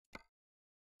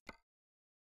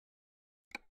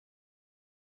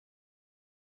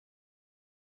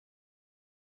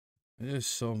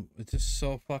 It's just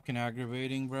so fucking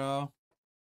aggravating, bro.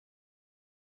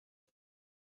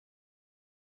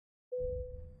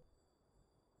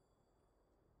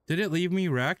 Did it leave me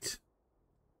wrecked?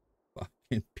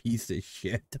 Fucking piece of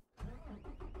shit.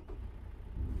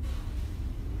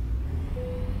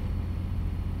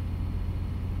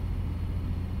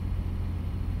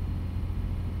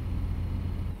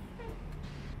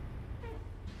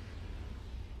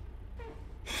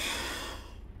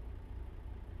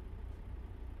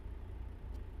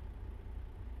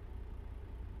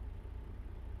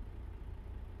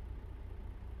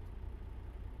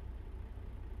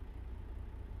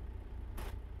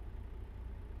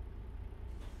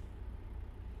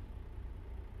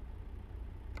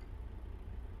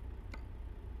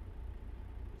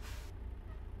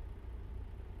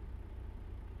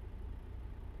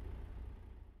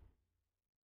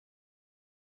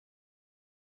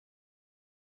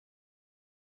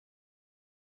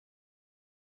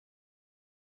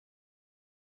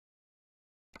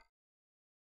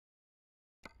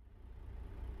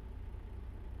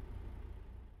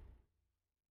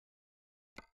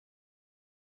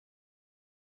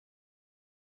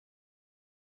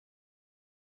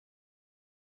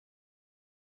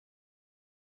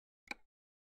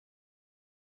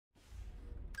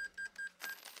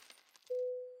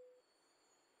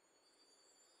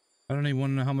 I don't even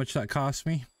want to know how much that cost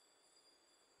me.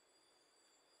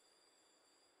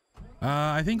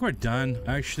 I think we're done.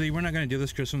 Actually, we're not gonna do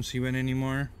this Christmas event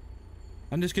anymore.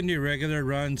 I'm just gonna do regular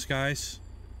runs, guys.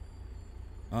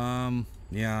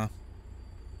 Yeah.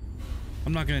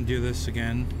 I'm not gonna do this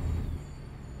again.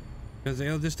 Because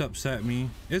it'll just upset me.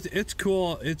 It's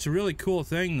cool. It's a really cool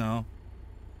thing, though.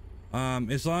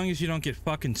 As long as you don't get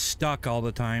fucking stuck all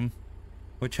the time.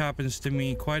 Which happens to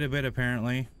me quite a bit,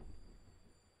 apparently.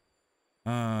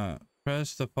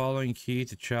 Press the following key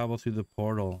to travel through the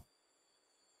portal.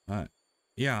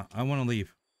 Yeah, I want to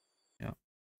leave. Yeah.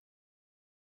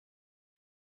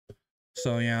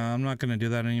 So yeah, I'm not gonna do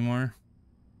that anymore.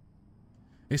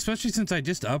 Especially since I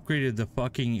just upgraded the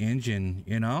fucking engine,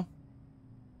 you know?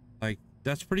 Like,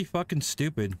 that's pretty fucking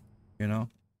stupid, you know?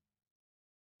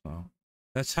 So,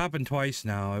 that's happened twice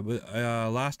now. It was,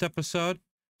 last episode,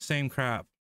 same crap.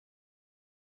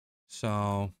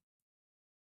 So,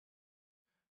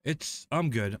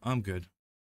 I'm good. I'm good.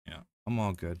 Yeah, I'm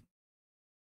all good.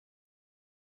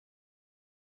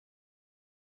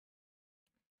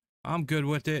 I'm good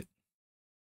with it.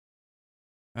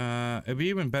 It'd be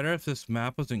even better if this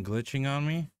map wasn't glitching on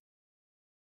me.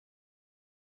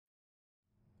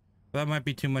 That might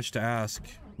be too much to ask.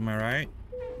 Am I right?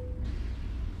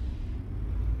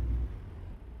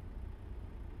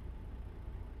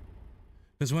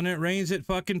 Because when it rains, it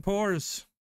fucking pours.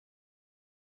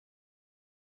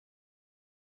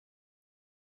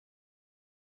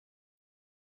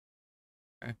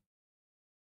 Okay.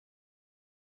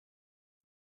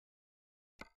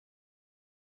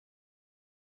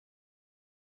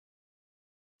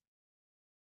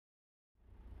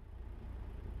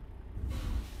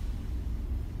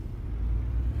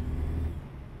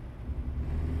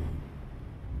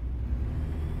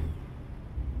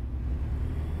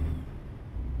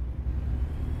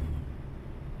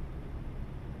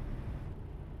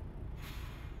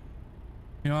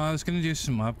 You know, I was gonna do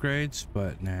some upgrades,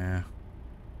 but nah.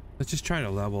 Let's just try to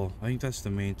level. I think that's the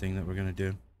main thing that we're gonna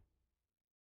do.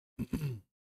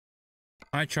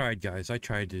 I tried, guys. I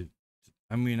tried to.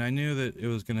 I mean, I knew that it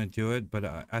was gonna do it, but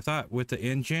I thought with the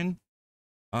engine,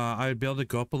 I'd be able to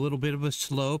go up a little bit of a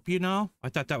slope, you know? I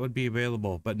thought that would be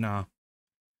available, but nah.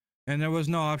 And there was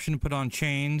no option to put on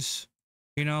chains,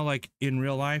 you know, like in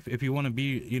real life. If you want to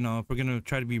be, you know, if we're gonna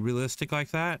try to be realistic like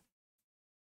that.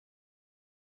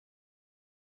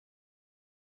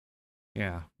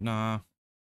 Yeah, nah.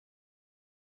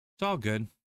 It's all good.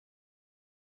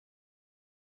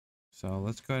 So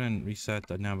let's go ahead and reset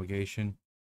the navigation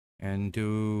and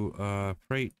do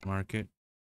freight market.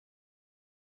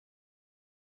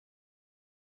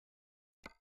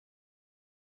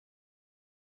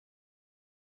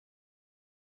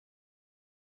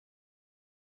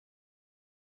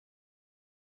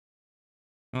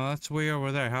 Oh, that's way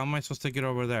over there. How am I supposed to get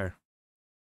over there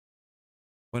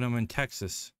when I'm in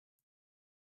Texas?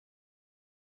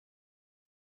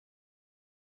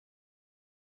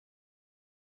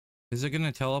 Is it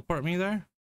gonna teleport me there?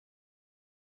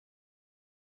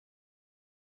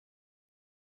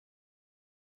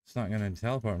 It's not gonna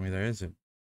teleport me there, is it?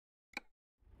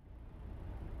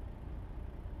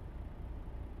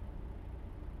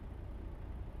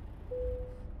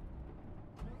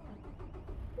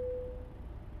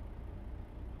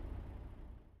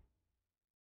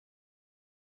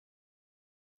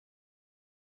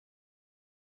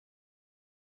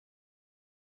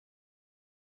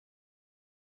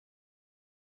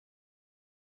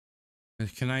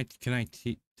 Can I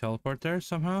teleport there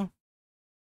somehow?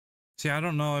 See, I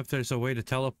don't know if there's a way to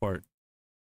teleport.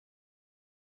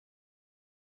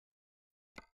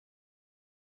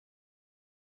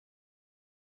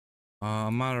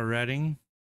 I'm out of Reading.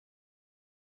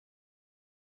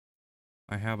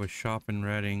 I have a shop in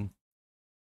Reading.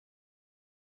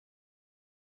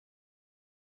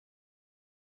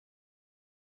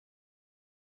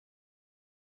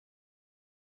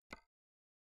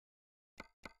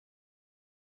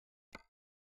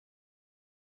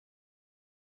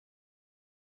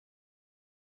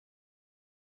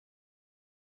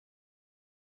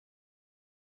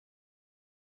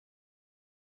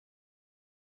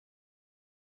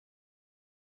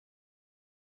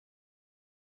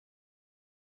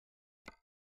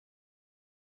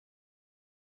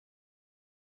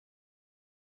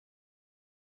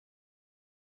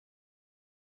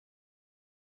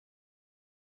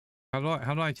 How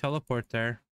do I teleport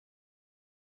there?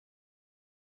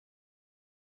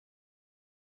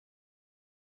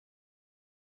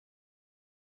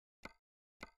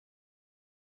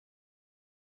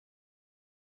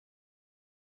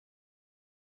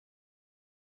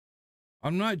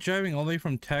 I'm not driving all the way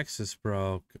from Texas,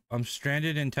 bro. I'm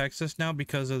stranded in Texas now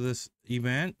because of this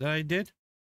event that I did.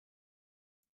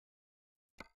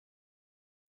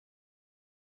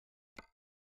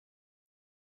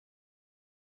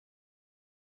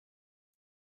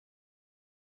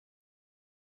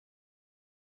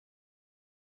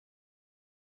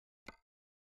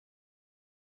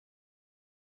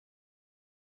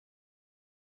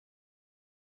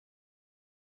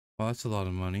 Well, that's a lot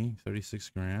of money. 36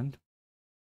 grand.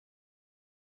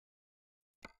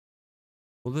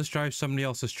 We'll just drive somebody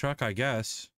else's truck, I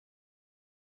guess.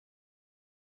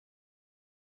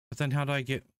 But then how do I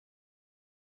get...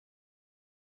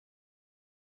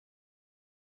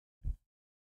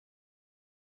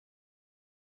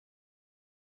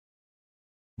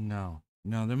 No.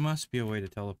 No, there must be a way to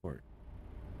teleport.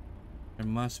 There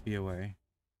must be a way.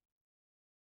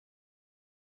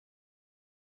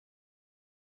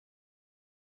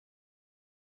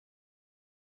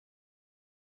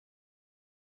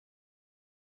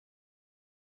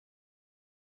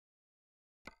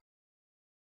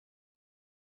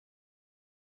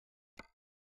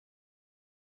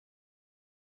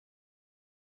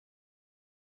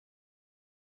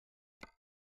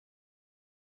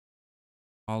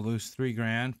 I'll lose 3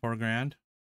 grand, 4 grand.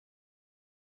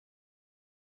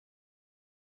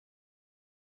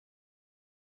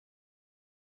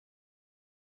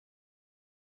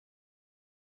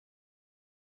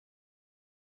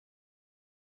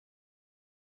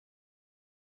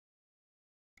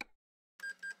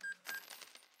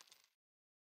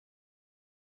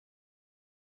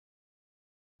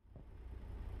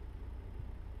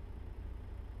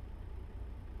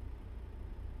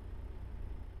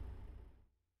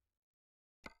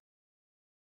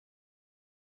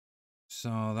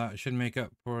 So that should make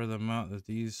up for the amount that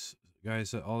these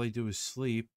guys, that all they do is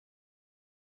sleep.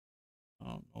 I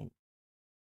don't know.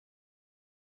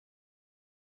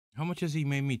 How much has he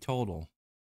made me total?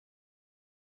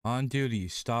 On duty,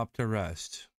 stop to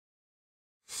rest.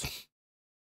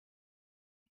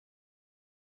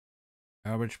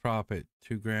 Average profit,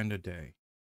 $2,000 a day.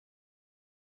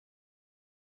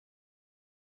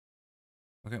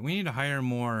 Okay, we need to hire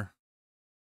more.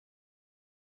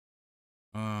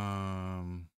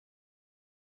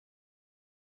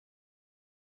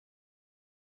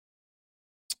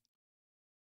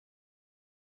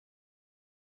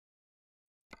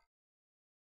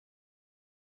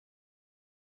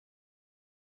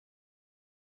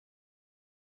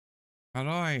 How do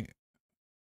I?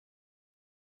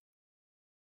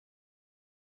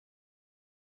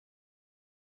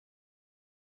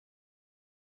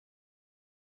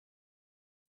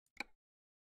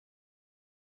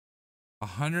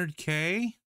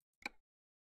 $100K?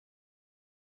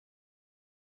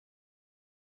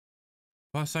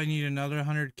 Plus I need another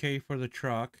 $100K for the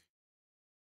truck.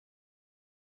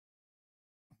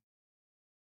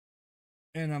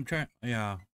 And I'm trying,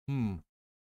 yeah.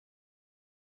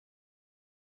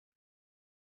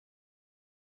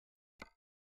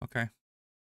 Okay.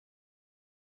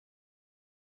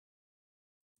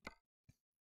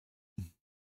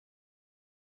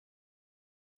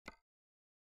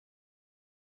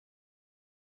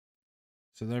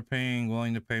 So they're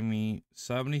willing to pay me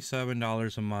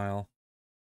 $77 a mile.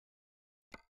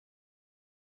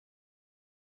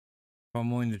 If I'm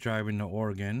willing to drive into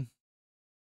Oregon.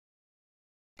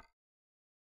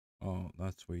 Oh,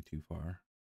 that's way too far.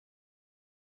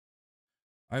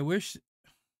 I wish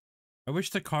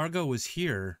the cargo was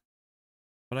here.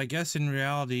 But I guess in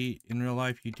reality, in real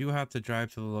life, you do have to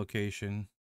drive to the location.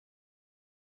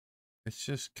 It's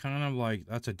just kind of like,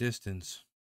 that's a distance.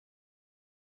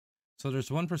 So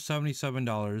there's one for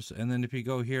 $77. And then if you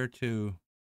go here to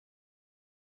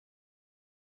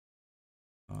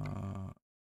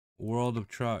World of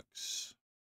Trucks.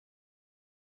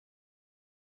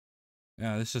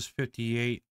 Yeah, this is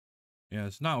 58. Yeah,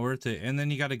 it's not worth it. And then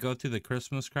you got to go through the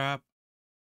Christmas crap.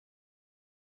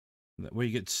 Where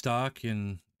you get stuck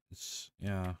and it's,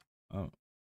 yeah.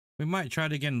 We might try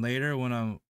it again later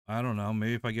when I don't know,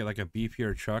 maybe if I get like a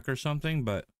beefier truck or something,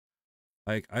 but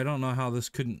like, I don't know how this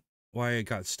couldn't, why it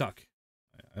got stuck.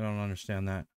 I don't understand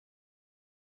that.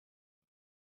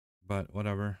 But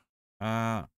whatever.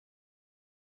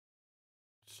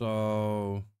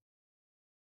 So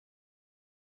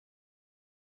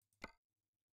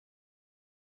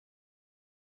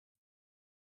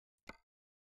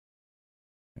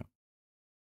yeah.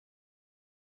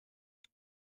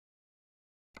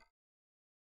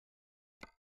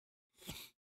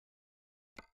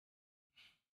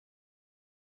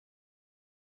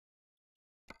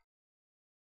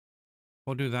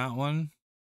 We'll do that one.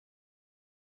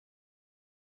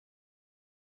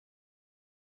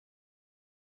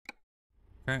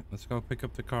 Okay, let's go pick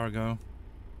up the cargo.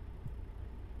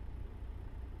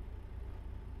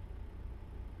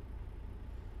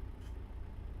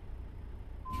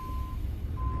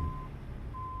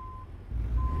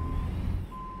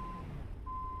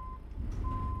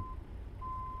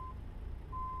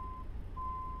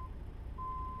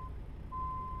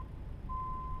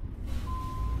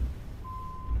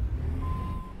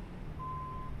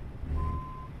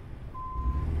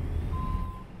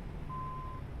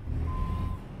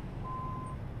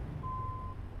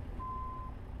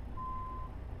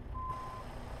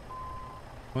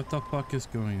 What the fuck is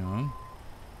going on?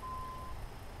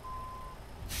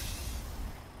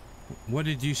 What,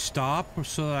 did you stop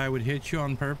so that I would hit you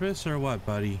on purpose or what,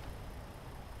 buddy?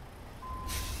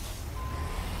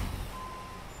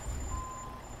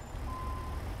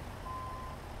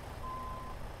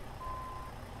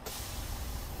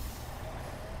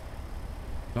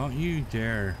 Don't you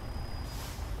dare.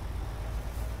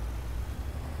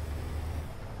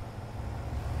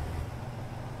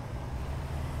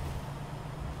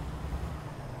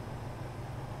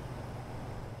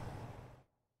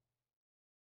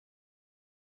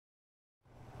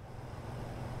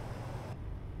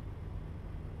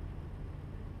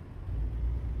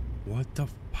 What the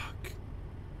fuck?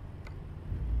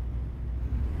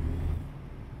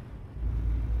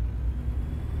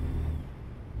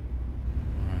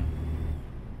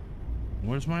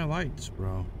 Where's my lights,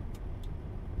 bro?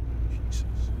 Jesus.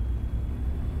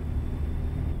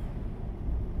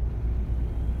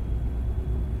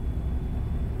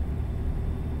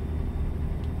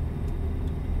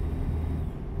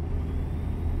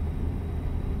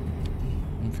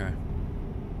 Okay.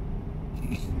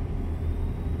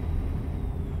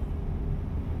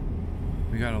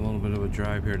 We got a little bit of a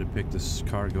drive here to pick this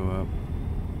cargo up.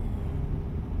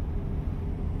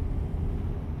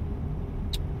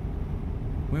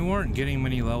 We weren't getting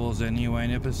many levels anyway,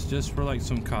 and if it's just for like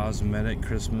some cosmetic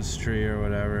Christmas tree or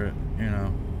whatever, you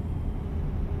know,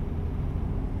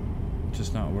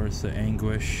 just not worth the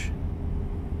anguish.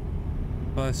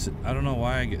 Plus, I don't know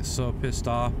why I get so pissed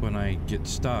off when I get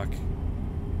stuck.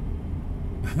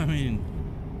 I mean,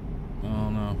 I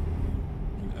don't know.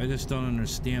 I just don't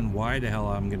understand why the hell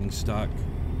I'm getting stuck.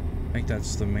 I think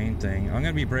that's the main thing. I'm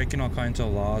gonna be breaking all kinds of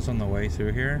laws on the way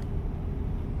through here,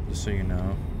 just so you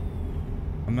know.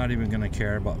 I'm not even gonna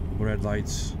care about red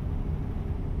lights.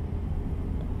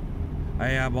 I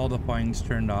have all the pines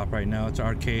turned off right now. It's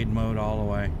arcade mode all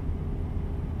the way.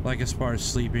 Like as far as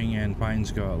sleeping and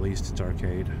pines go, at least it's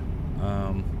arcade.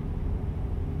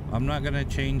 I'm not gonna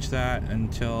change that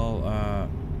until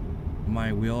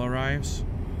my wheel arrives,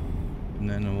 and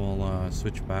then we'll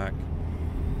switch back.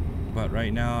 But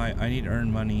right now I need to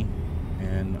earn money,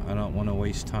 and I don't want to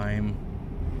waste time.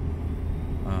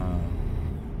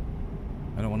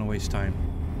 I don't want to waste time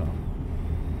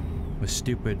with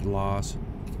stupid laws.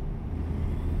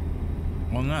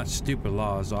 Well, not stupid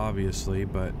laws, obviously,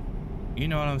 but you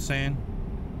know what I'm saying?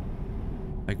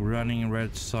 Like running a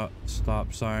red stop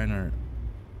sign, or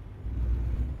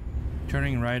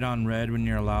turning right on red when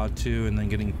you're allowed to and then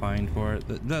getting fined for it.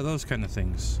 Those kind of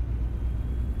things.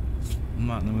 I'm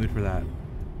not in the mood for that.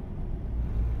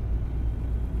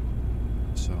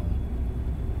 So I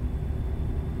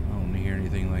don't want to hear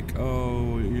anything like,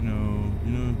 oh, you know.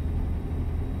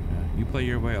 Yeah, you play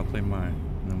your way, I'll play mine,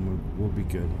 and then we'll be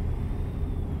good.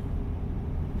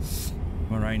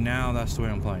 But right now, that's the way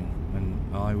I'm playing,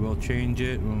 and I will change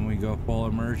it when we go full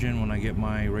immersion, when I get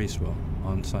my race wheel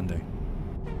on Sunday.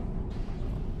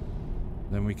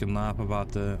 Then we can laugh about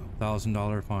the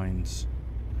 $1,000 fines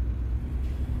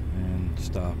and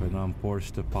stuff, and I'm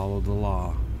forced to follow the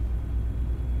law.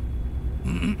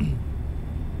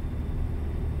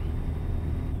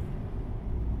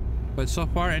 But so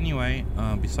far, anyway,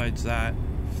 besides that,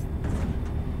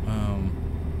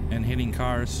 and hitting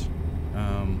cars,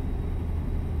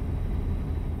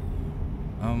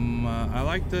 I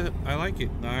like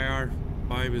it. The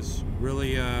IR5 is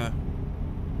really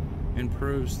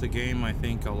improves the game, I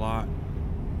think, a lot.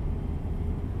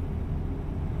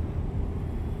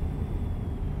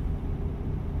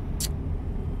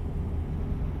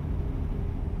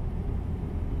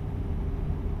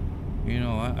 You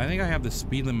know, I think I have the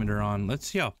speed limiter on. Let's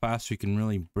see how fast we can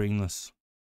really bring this.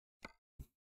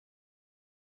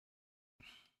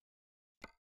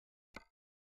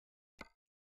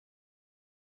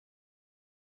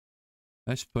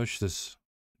 Let's push this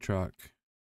truck.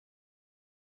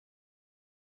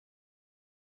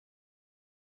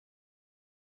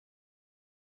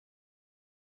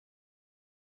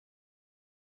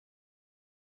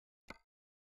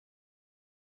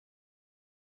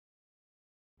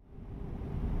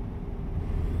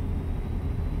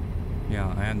 Yeah,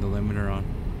 I had the limiter on,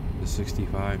 the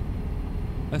 65.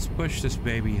 Let's push this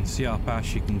baby and see how fast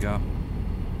she can go.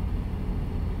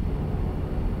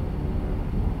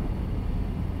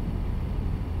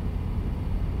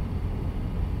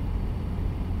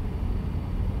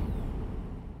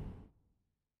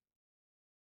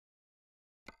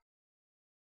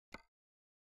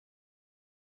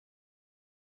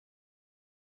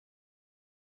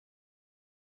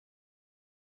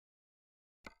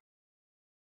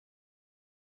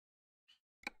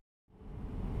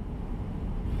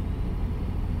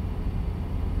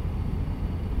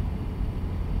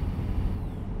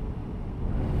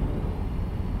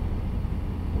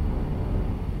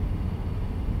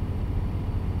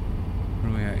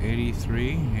 What are we at?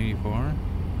 83, 84?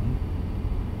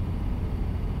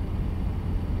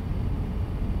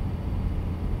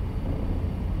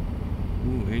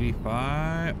 Ooh,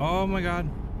 85. Oh my god.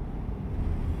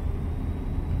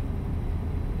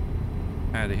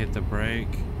 I had to hit the brake.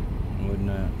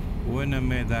 Wouldn't have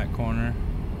made that corner.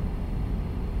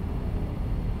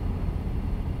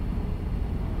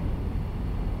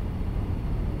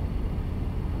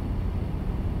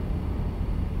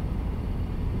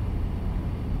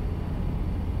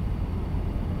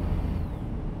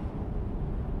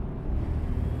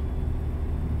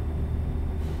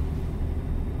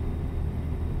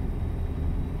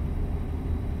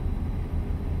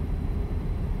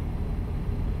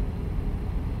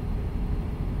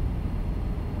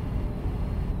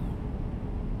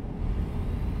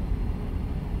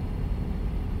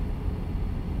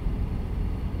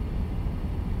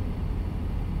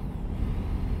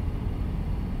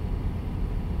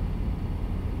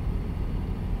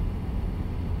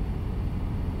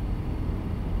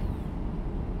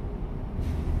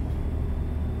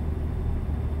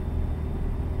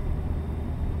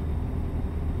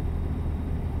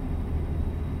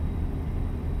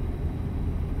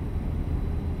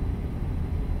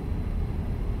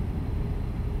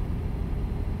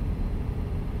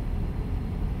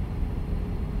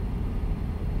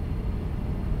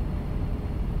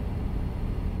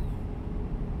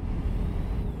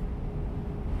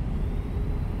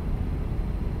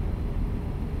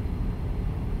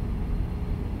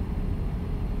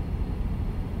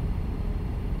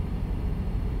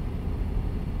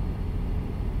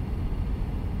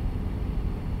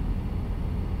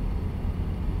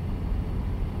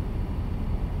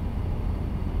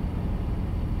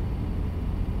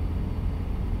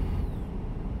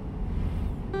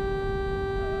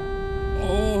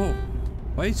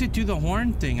 Why does it do the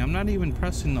horn thing? I'm not even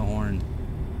pressing the horn.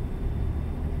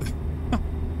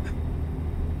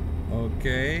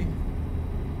 Okay.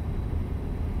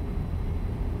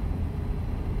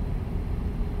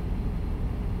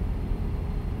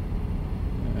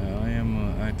 Yeah, I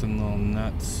am acting a little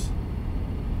nuts.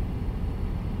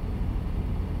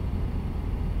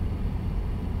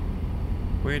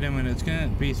 Wait a minute, it's gonna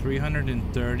be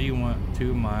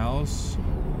 332 miles.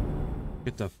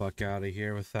 Get the fuck out of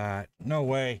here with that. No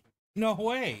way. No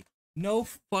way. No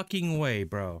fucking way,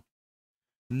 bro.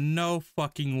 No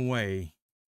fucking way.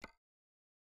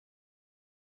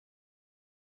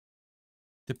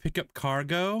 To pick up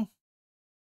cargo?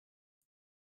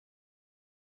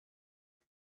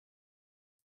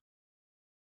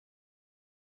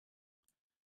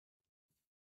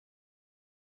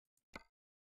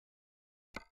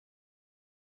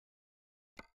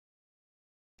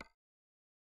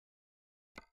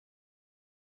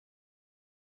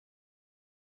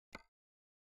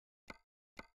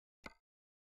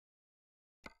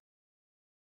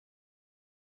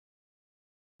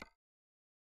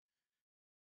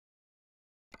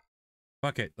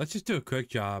 Fuck it. Let's just do a quick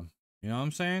job. You know what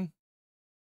I'm saying?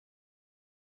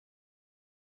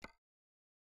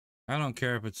 I don't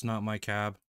care if it's not my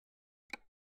cab.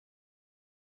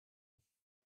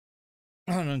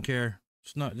 I don't care.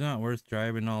 It's not worth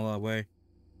driving all that way.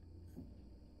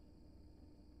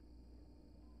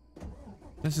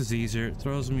 This is easier. It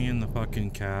throws me in the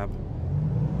fucking cab.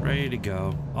 Ready to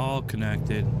go. All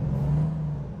connected.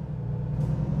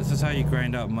 This is how you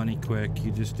grind out money quick. You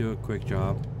just do a quick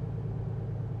job.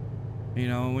 You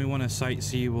know, when we want to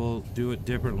sightsee, we'll do it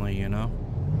differently, you know?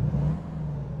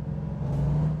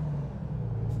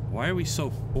 Why are we so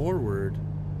forward?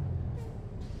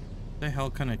 What the hell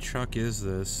kind of truck is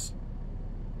this?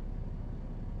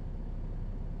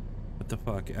 What the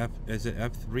fuck? Is it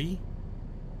F3?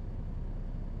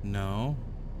 No.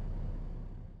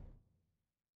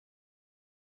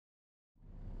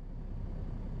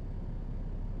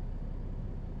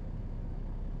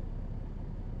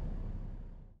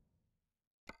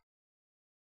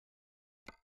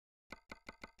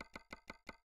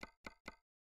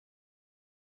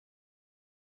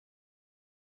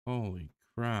 Holy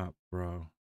crap, bro.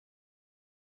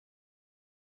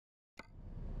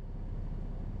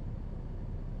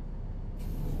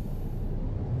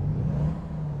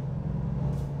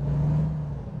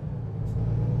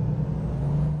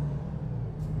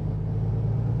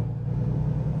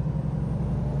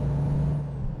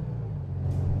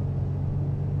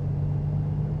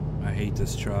 I hate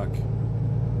this truck.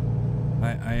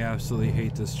 I absolutely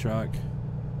hate this truck.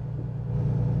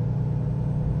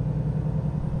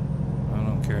 I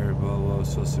don't care if Volvo's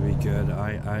supposed to be good.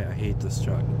 I hate this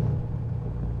truck.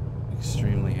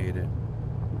 Extremely hate it.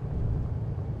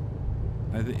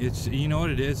 It's, you know what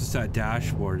it is? It's that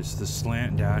dashboard. It's the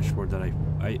slant dashboard that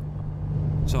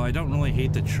so I don't really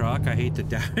hate the truck. I hate the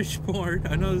dashboard.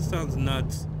 I know this sounds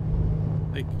nuts.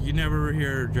 Like, you never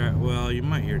hear well, you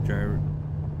might hear a driver.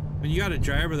 When you got a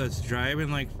driver that's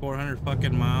driving like 400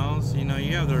 fucking miles, you know,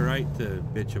 you have the right to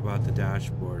bitch about the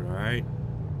dashboard, alright?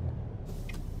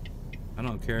 I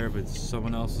don't care if it's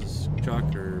someone else's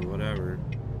truck or whatever.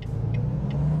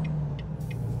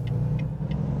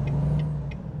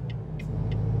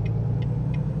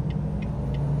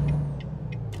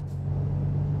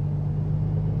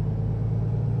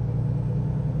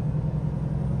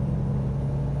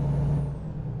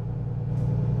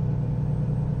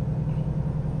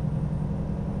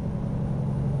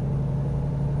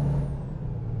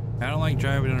 I don't like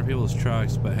driving under people's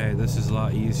trucks, but hey, this is a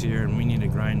lot easier and we need to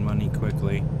grind money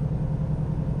quickly.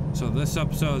 So this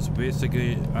episode is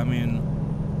basically, I mean,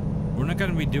 we're not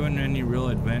going to be doing any real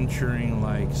adventuring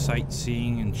like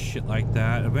sightseeing and shit like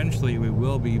that. Eventually we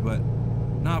will be, but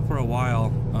not for a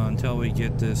while, until we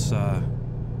get this,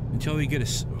 until we get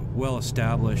it well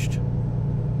established.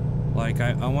 Like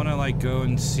I want to like go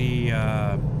and see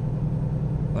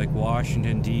like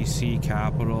Washington DC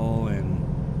Capitol, and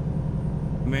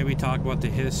maybe talk about the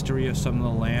history of some of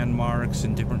the landmarks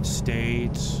in different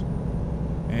states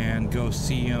and go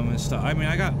see them and stuff. I mean,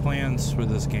 I got plans for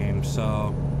this game,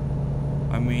 so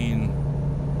I mean,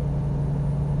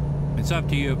 it's up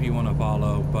to you if you want to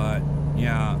follow, but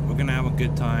yeah, we're gonna have a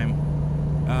good time.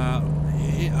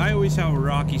 I always have a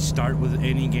rocky start with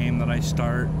any game that I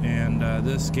start, and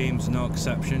this game's no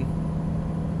exception.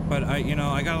 But you know,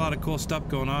 I got a lot of cool stuff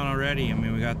going on already. I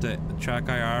mean, we got the Track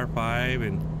IR5,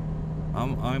 and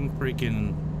I'm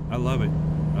freaking, I love it.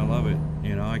 I love it.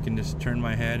 You know, I can just turn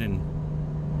my head, and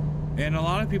a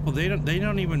lot of people, they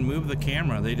don't even move the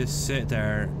camera. They just sit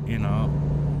there, you know.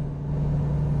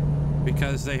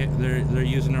 because they're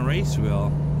using a race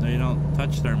wheel. They don't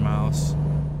touch their mouse.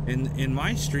 In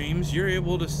my streams, you're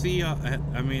able to see.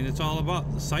 I mean, it's all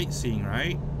about the sightseeing,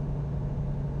 right?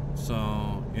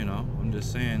 So you know, I'm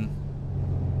just saying.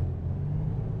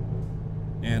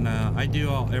 And I do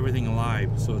everything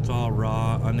live, so it's all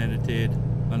raw, unedited,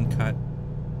 uncut.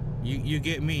 You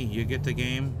get me. You get the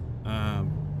game.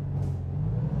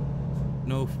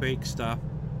 No fake stuff.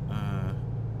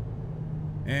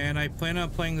 And I plan on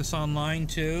playing this online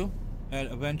too,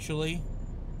 eventually.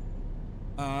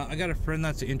 I got a friend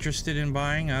that's interested in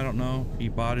buying. I don't know if he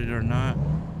bought it or not.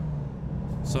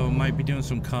 So might be doing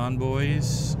some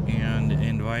convoys and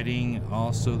inviting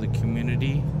also the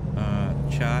community,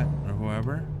 chat or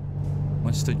whoever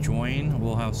wants to join.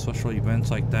 We'll have social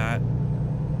events like that.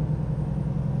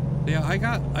 Yeah, I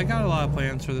got a lot of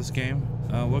plans for this game.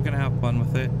 We're gonna have fun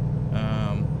with it.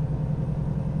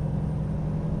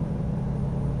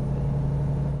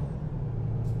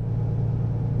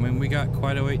 I mean, we got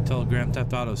quite a wait till Grand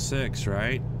Theft Auto 6,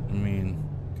 right? I mean,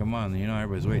 come on, you know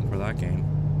everybody's waiting for that game.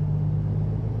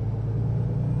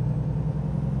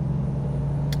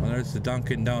 Well, there's the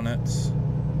Dunkin' Donuts.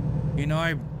 You know,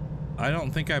 I don't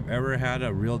think I've ever had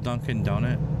a real Dunkin'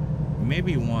 Donut.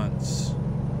 Maybe once.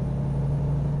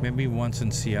 Maybe once in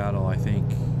Seattle, I think.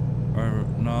 Or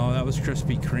no, that was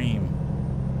Krispy Kreme.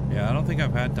 Yeah, I don't think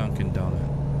I've had Dunkin' Donut.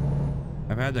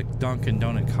 I've had the Dunkin'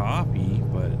 Donut coffee,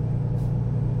 but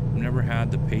I've never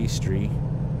had the pastry.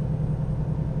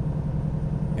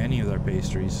 Any of their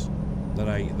pastries that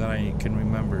I can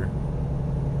remember.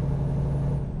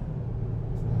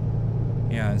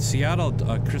 Yeah, in Seattle,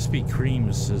 Krispy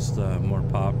Kreme's is the more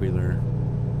popular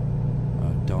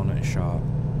donut shop.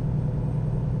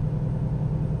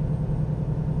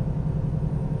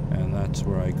 And that's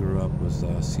where I grew up, was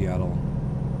the Seattle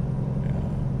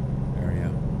area.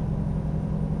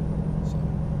 So.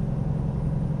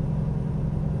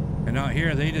 And out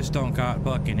here, they just don't got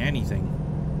fucking anything.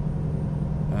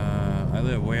 I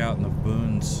live way out in the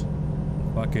boons.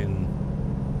 Fucking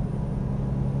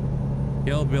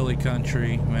hillbilly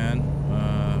country, man.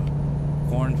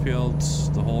 Cornfields,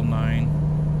 the whole nine.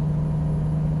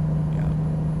 Yeah.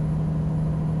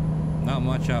 Not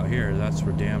much out here, that's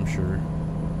for damn sure.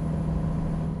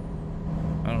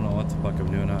 I don't know what the fuck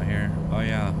I'm doing out here. Oh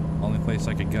yeah, only place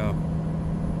I could go.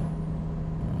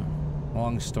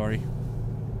 Long story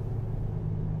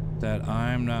that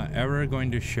I'm not ever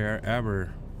going to share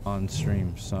ever on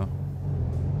stream, so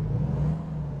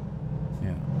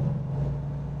yeah.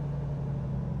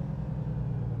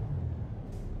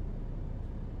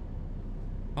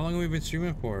 How long have we been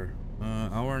streaming for?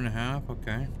 Hour and a half,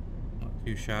 okay. Not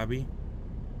too shabby.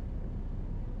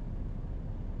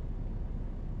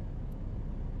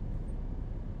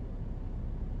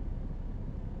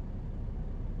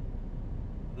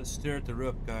 Let's stare at the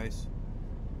roof, guys.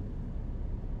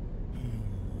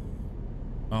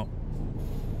 Oh.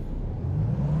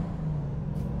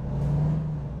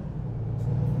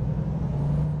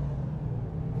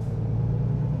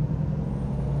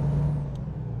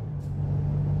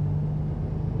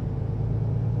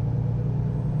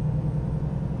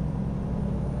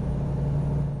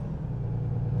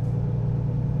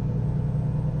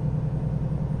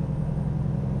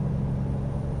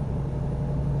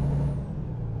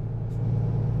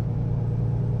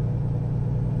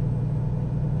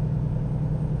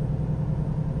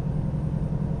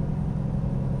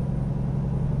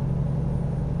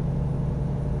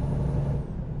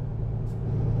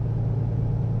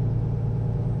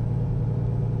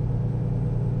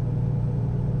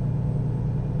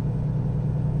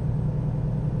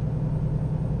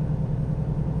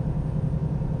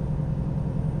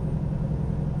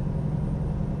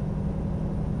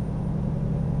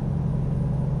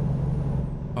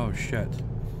 Oh shit.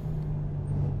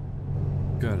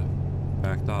 Good.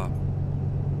 Backed off.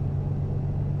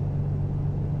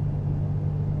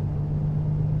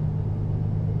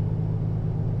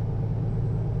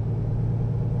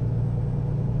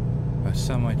 A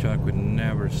semi truck would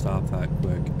never stop that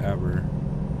quick ever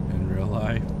in real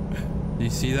life. You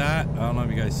see that? I don't know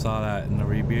if you guys saw that in the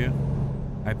review.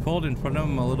 I pulled in front of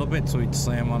him a little bit so he'd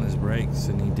slam on his brakes,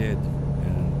 and he did.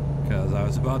 And because I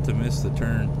was about to miss the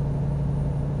turn.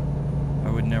 I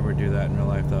would never do that in real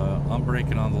life though. I'm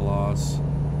breaking all the laws.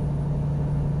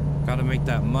 Gotta make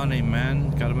that money, man.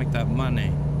 Gotta make that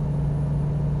money.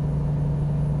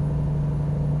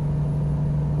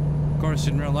 Of course,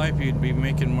 in real life, you'd be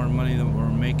making more money than we're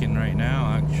making right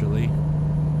now, actually.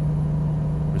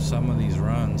 For some of these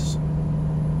runs.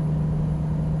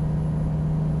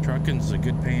 Trucking's a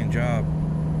good paying job.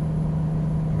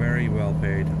 Very well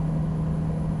paid.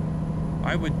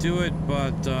 I would do it,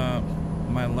 but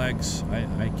my legs,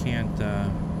 I can't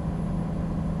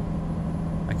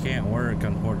work,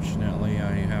 unfortunately.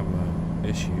 I have a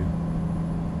issue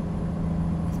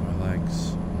with my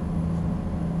legs.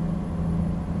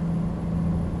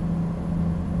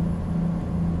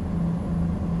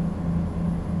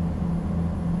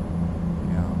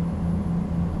 Yeah.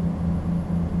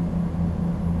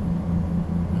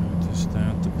 Just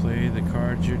have to play the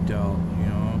cards you're dealt, you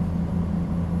know.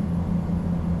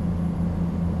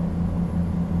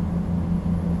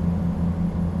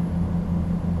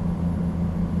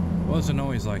 Wasn't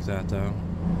always like that though.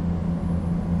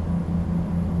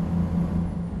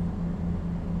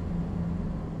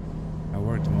 I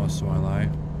worked most of my life.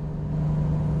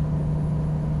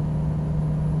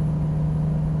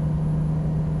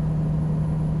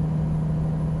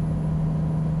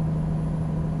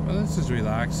 Well, this is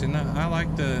relaxing. I like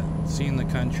seeing the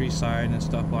countryside and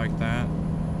stuff like that.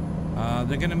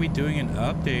 They're gonna be doing an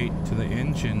update to the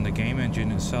engine, the game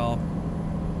engine itself.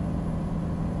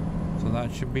 So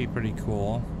that should be pretty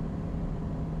cool.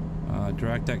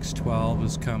 DirectX 12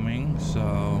 is coming,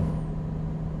 so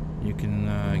you can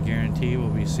guarantee we'll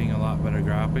be seeing a lot better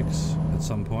graphics at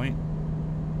some point.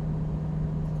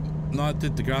 Not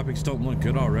that the graphics don't look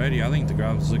good already. I think the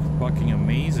graphics look fucking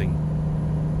amazing.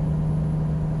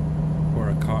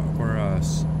 For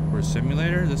a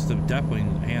simulator, this is definitely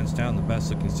hands down the best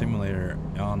looking simulator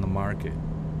on the market.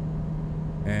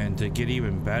 And to get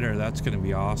even better, that's going to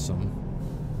be awesome.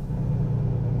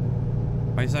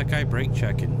 Why is that guy brake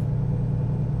checking?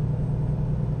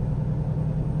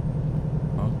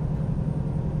 Huh?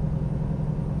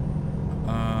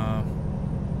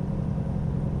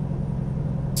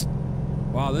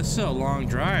 Wow, this is a long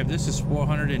drive. This is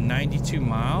 492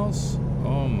 miles.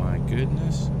 Oh my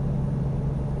goodness.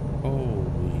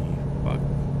 Holy fuck.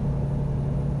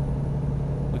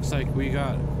 Looks like we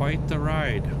got quite the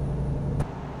ride.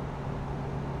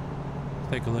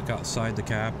 Take a look outside the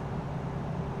cab.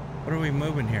 What are we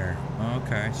moving here?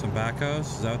 Okay, some backhoes?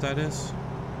 Is that what that is?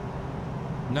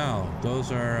 No,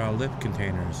 those are lift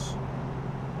containers.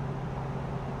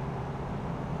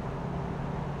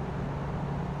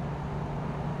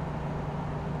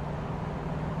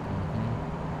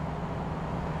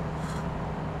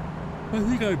 I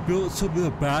think I built some of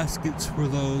the baskets for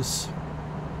those.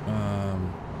 I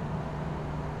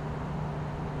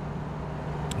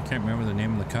can't remember the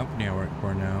name of the company I work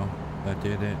for now that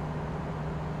did it.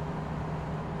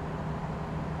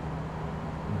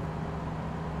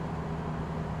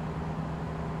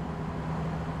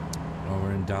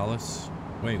 We're in Dallas.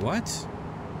 Wait, what?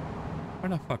 Where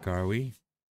the fuck are we?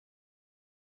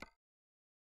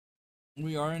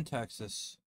 We are in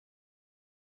Texas.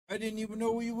 I didn't even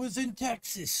know we was in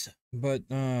Texas. But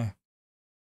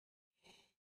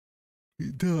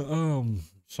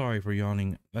sorry for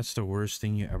yawning. That's the worst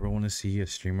thing you ever want to see a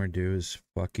streamer do is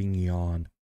fucking yawn.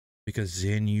 Because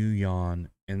then you yawn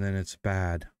and then it's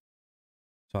bad.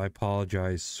 So I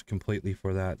apologize completely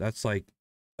for that. That's like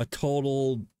a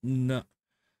total no.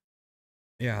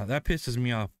 Yeah, that pisses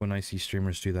me off when I see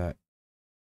streamers do that.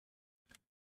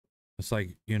 It's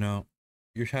like, you know,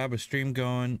 you have a stream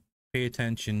going, pay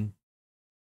attention,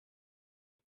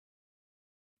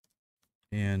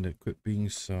 and quit being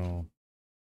so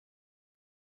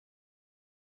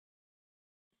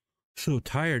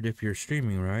tired if you're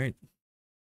streaming, right?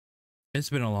 It's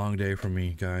been a long day for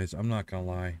me, guys. I'm not gonna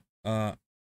lie.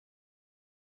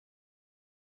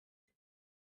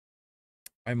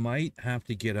 I might have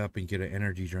to get up and get an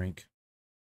energy drink.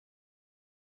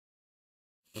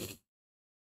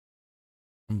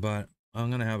 But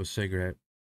I'm gonna have a cigarette.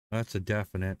 That's a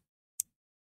definite.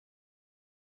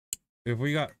 If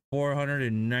we got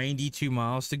 492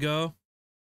 miles to go,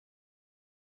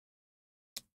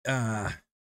 yeah.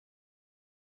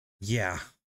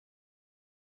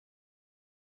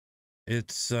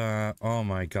 It's oh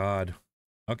my god.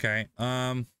 Okay.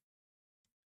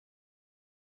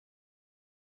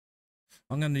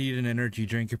 I'm gonna need an energy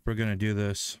drink if we're gonna do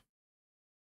this.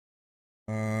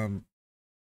 Oh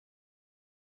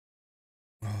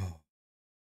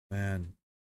man.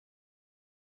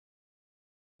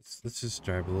 Let's just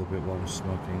drive a little bit while I'm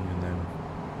smoking and then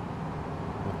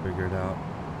we'll figure it out.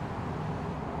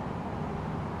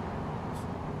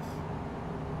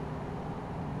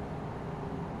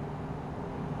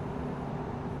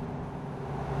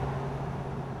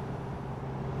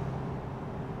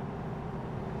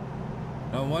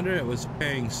 No wonder it was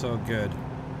paying so good.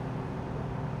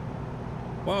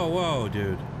 Whoa, whoa,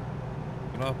 dude.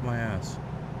 Get off my ass.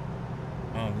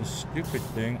 Oh, this stupid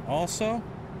thing. Also,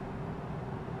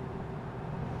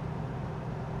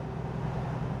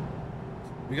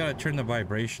 We gotta turn the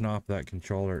vibration off that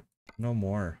controller. No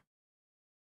more.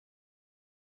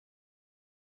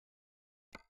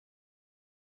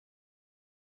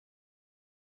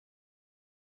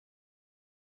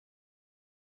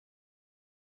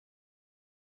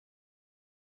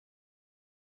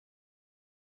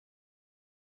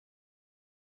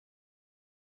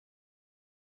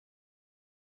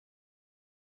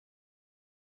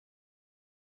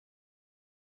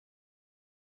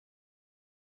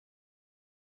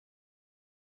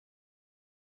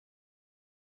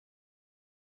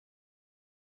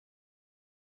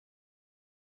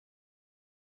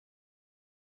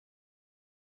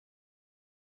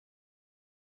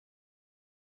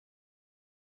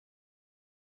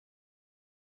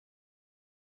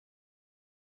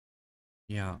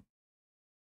 Yeah.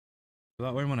 So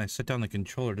that way when I sit down the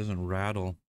controller it doesn't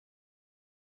rattle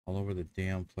all over the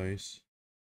damn place.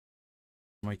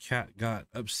 My cat got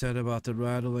upset about the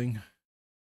rattling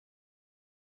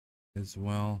as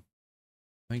well.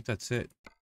 I think that's it.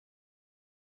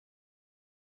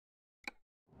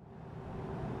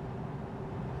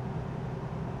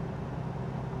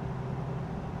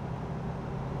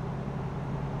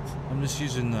 I'm just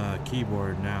using the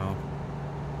keyboard now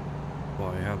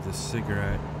while I have this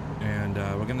cigarette, and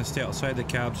we're gonna stay outside the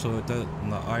cab so it does,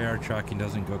 the IR tracking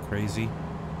doesn't go crazy.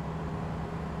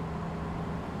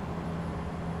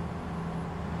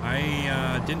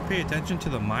 I didn't pay attention to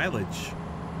the mileage.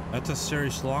 That's a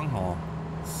serious long haul.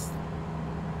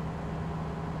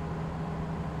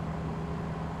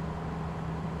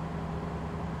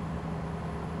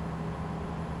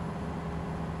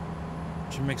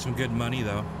 Should make some good money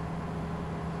though.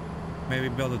 Maybe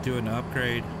be able to do an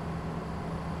upgrade.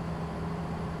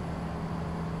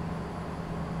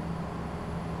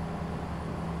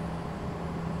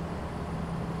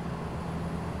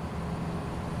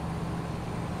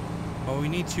 Oh, we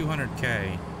need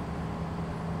 200K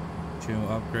to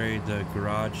upgrade the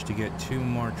garage to get 2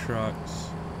 more trucks.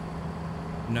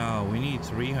 No, we need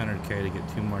 300K to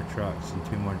get 2 more trucks and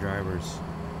 2 more drivers.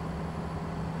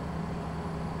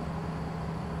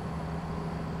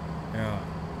 Yeah.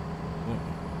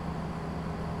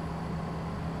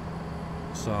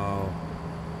 So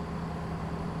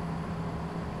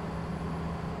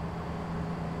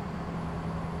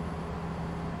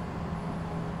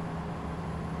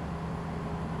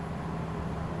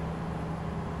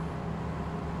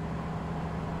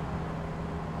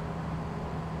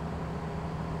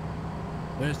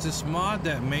there's this mod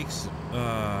that makes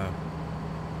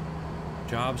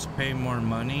jobs pay more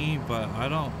money, but I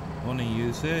don't want to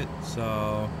use it,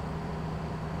 so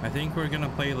I think we're gonna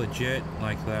play legit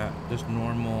like that, just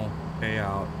normal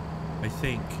payout, I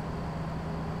think.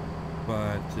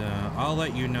 But I'll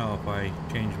let you know if I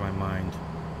change my mind.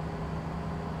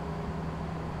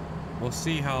 We'll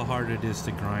see how hard it is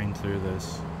to grind through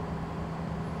this.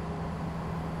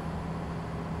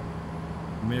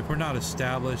 I mean, if we're not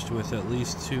established with at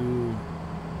least 2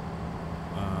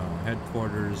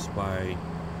 headquarters by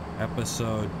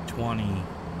episode 20,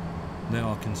 then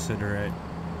I'll consider it.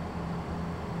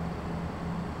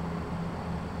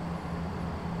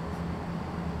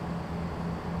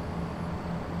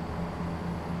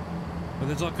 But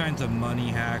there's all kinds of money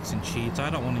hacks and cheats. I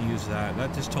don't want to use that.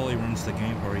 That just totally ruins the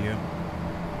game for you.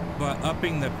 But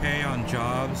upping the pay on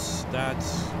jobs,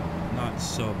 that's not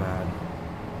so bad.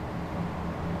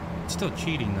 It's still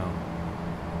cheating though.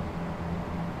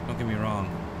 Don't get me wrong.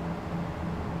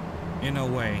 In a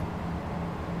way.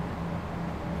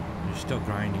 You're still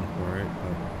grinding for it,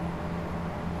 but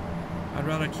I'd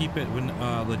rather keep it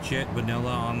legit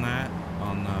vanilla on that,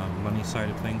 on the money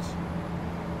side of things.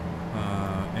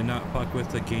 And not fuck with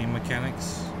the game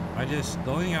mechanics.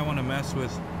 The only thing I want to mess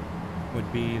with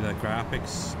would be the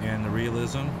graphics and the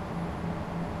realism.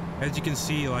 As you can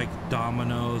see, like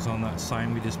dominoes on that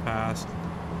sign we just passed,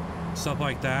 stuff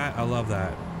like that, I love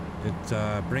that.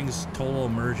 It brings total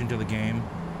immersion to the game,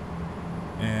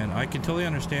 and I can totally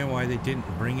understand why they didn't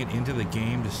bring it into the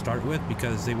game to start with,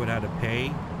 because they would have to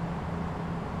pay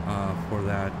for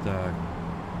that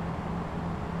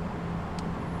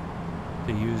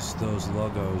to use those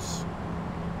logos.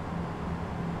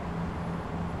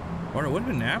 Or it would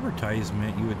have been an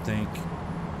advertisement, you would think.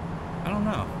 I don't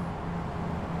know.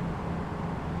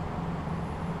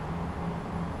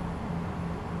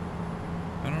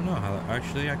 I don't know how.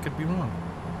 Actually, I could be wrong.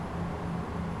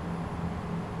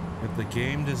 If the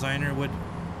game designer would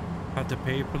have to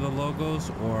pay for the logos,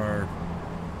 or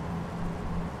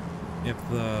if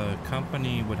the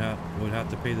company would have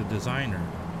to pay the designer.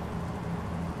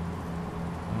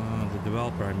 The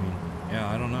developer, I mean. Yeah,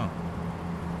 I don't know.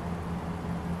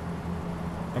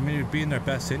 I mean, it'd be in their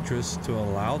best interest to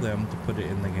allow them to put it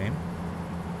in the game,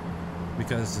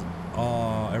 because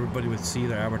everybody would see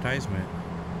their advertisement.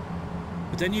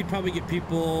 But then you'd probably get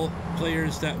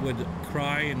players that would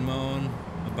cry and moan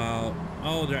about,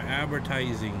 oh, they're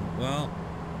advertising. Well,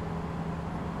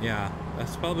 yeah,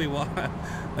 that's probably why.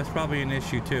 That's probably an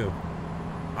issue too.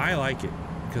 I like it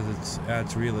because it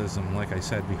adds realism, like I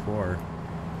said before.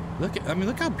 Look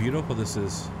how beautiful this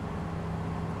is.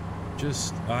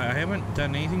 Just, I haven't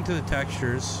done anything to the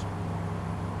textures.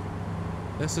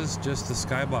 This is just the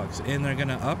skybox, and they're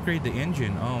gonna upgrade the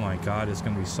engine. Oh my god, it's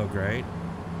gonna be so great.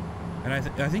 And I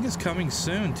think it's coming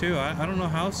soon too. I don't know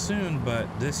how soon, but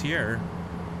this year.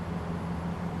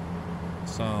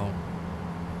 So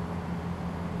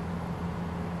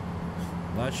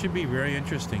that should be very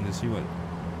interesting to see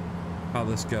how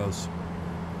this goes.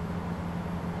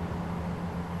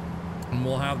 And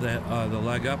we'll have the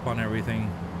leg up on everything.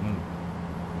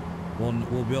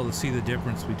 We'll be able to see the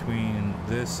difference between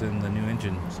this and the new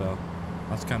engine, so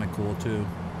that's kind of cool too.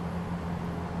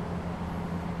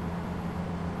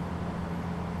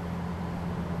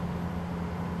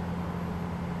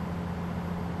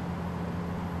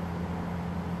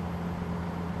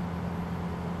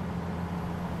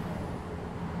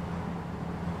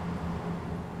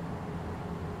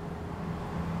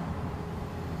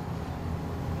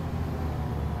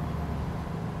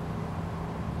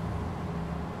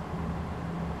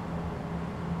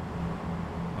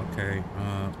 Okay,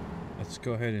 let's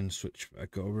go ahead and switch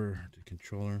back over to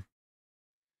controller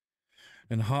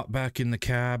and hop back in the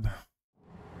cab.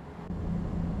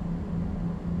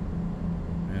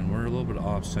 And we're a little bit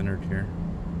off-centered here.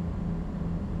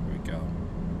 There we go.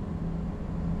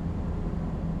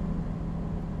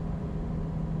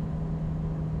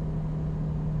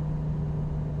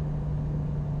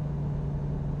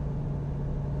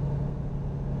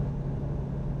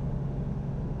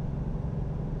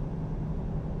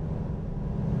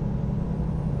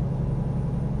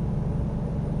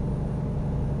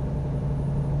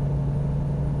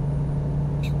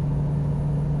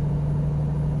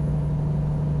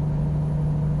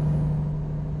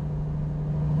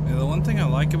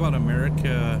 About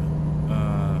America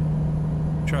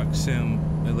Truck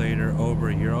Simulator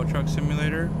over Euro Truck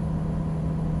Simulator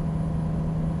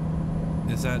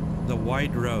is that the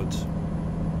wide roads.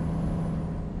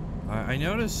 I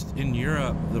noticed in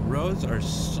Europe the roads are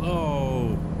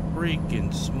so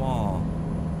freaking small,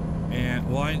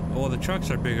 and well the trucks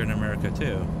are bigger in America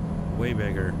too, way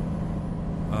bigger.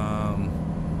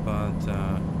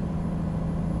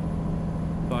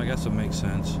 So I guess it makes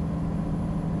sense.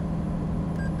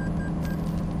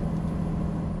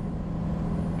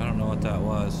 I don't know what that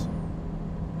was.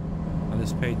 I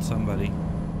just paid somebody.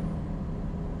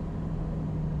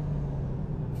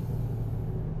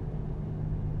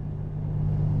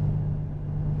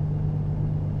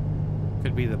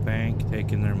 Could be the bank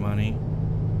taking their money.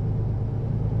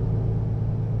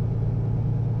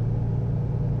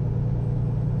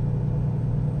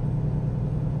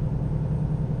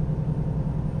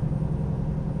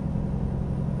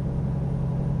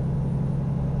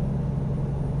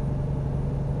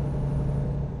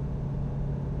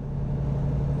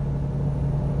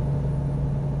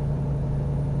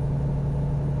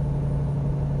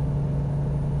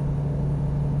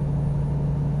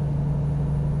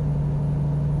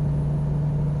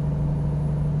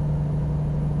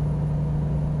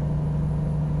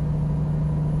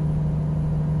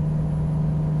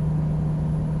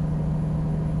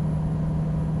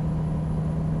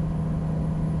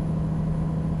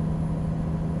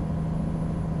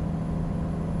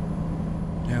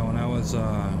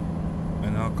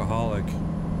 An alcoholic,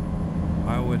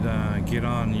 I would get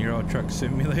on Euro Truck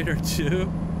Simulator too,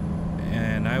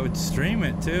 and I would stream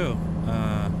it too,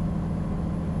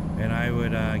 and I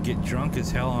would get drunk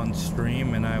as hell on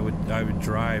stream, and I would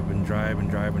drive and drive and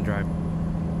drive and drive.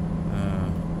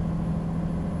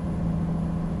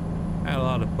 Had a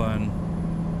lot of fun,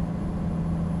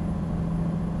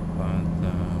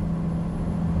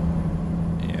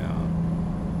 yeah,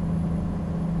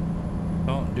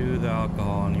 don't do the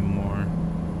alcohol anymore.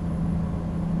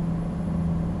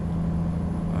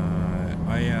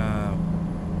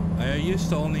 I used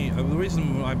to only, the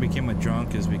reason I became a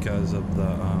drunk is because of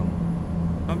the,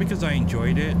 not because I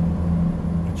enjoyed it,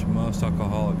 which most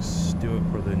alcoholics do it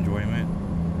for the enjoyment,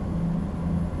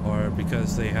 or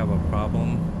because they have a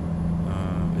problem.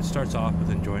 It starts off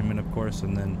with enjoyment, of course,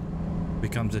 and then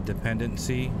becomes a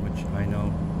dependency, which I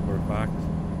know for a fact.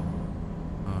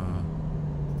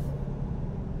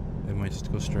 Am I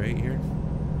just go straight here?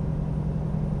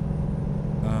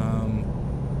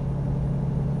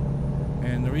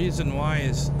 And the The reason why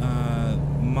is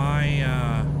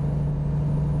my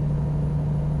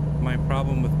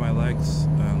problem with my legs.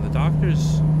 The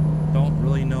doctors don't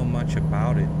really know much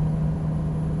about it.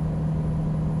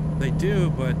 They do,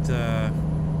 but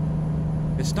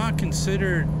it's not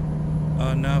considered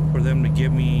enough for them to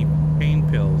give me pain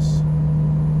pills.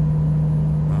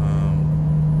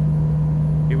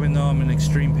 Even though I'm in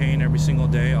extreme pain every single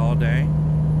day, all day,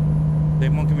 they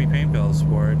won't give me pain pills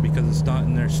for it because it's not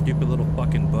in their stupid little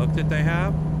fucking book that they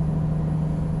have.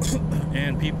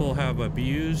 And people have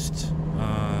abused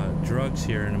drugs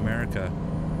here in America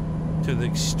to the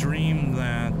extreme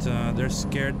that they're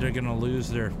scared they're gonna lose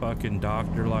their fucking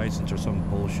doctor license or some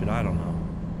bullshit. I don't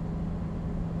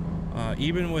know.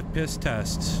 Even with piss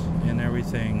tests and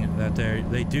everything that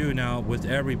they do now with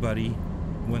everybody,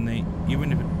 when they,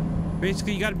 even if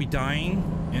basically you got to be dying,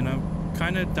 and I'm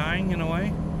kind of dying in a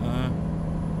way,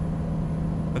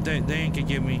 but they ain't gonna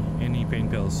give me any pain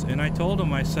pills. And I told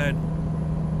them, I said,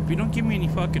 if you don't give me any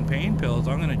fucking pain pills,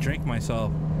 I'm gonna drink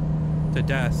myself to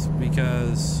death,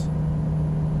 because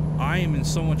I am in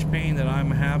so much pain that I'm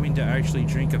having to actually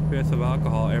drink a fifth of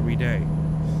alcohol every day.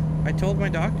 I told my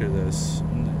doctor this,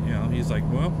 and, you know, he's like,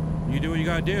 well, you do what you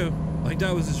gotta do. Like,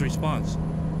 that was his response.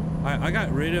 I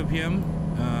got rid of him.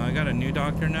 I got a new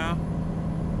doctor now,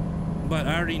 but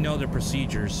I already know the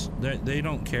procedures. They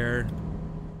don't care.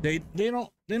 They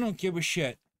don't give a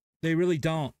shit. They really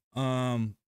don't.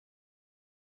 You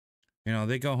know,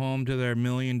 they go home to their $1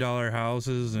 million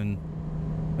houses and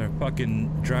they're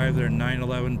fucking drive their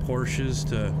 911 Porsches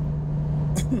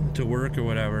to work or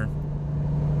whatever.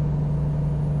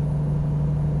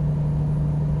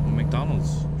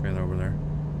 McDonald's trailer over there.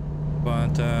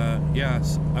 But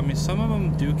yes, I mean, some of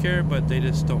them do care, but they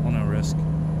just don't want to risk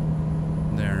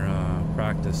their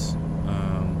practice.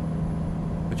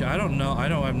 Which I don't know. I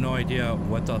have no idea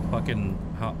what the fucking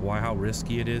how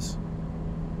risky it is.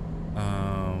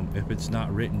 If it's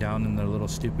not written down in their little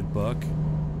stupid book.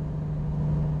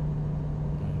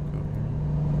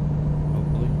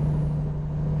 Hopefully.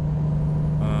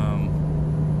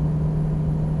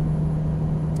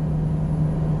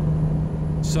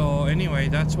 So anyway,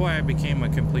 that's why I became a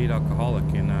complete alcoholic,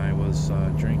 and I was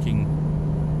drinking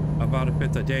about a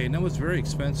fifth a day, and that was very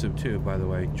expensive too, by the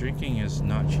way. Drinking is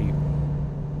not cheap.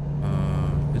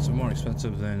 It's more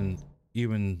expensive than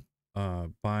even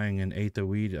buying an eighth of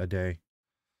weed a day.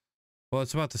 Well,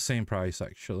 it's about the same price,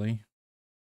 actually.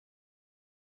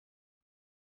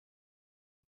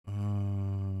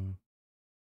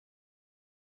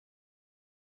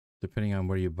 Depending on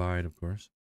where you buy it, of course.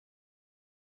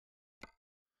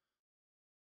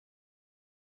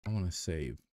 I want to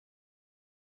save.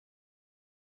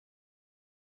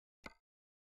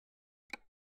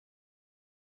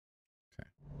 Okay.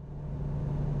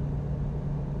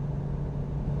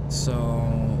 So,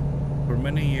 for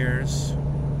many years,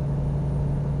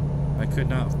 I could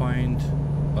not find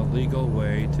a legal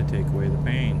way to take away the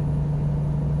pain.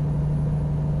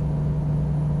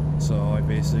 So I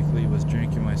basically was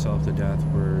drinking myself to death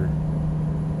for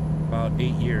about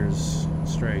 8 years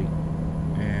straight.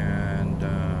 And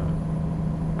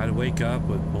I'd wake up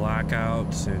with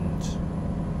blackouts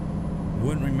and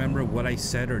wouldn't remember what I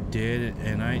said or did.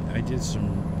 And I did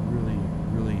some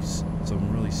really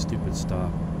stupid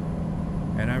stuff.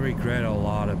 And I regret a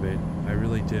lot of it. I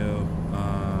really do.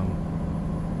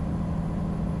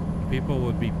 People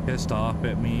would be pissed off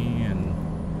at me, and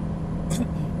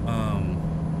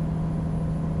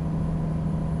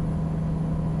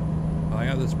I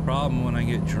got this problem when I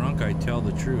get drunk. I tell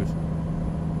the truth.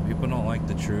 People don't like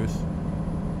the truth,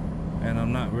 and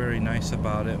I'm not very nice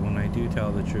about it when I do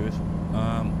tell the truth.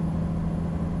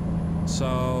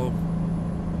 So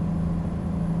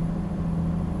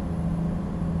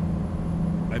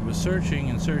I was searching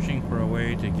and searching for a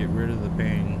way to get rid of the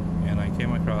pain, and I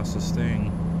came across this thing.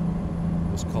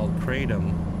 It was called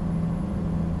kratom.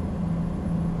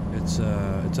 It's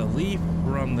a leaf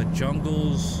from the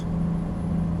jungles,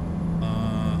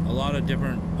 a lot of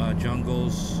different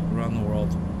jungles around the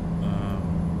world,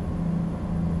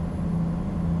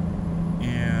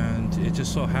 and it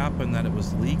just so happened that it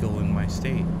was legal in my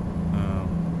state.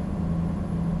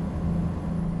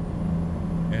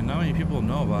 And not many people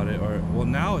know about it, or well,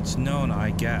 now it's known,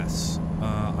 I guess.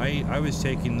 I've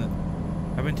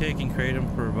been taking kratom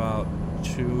for about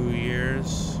 2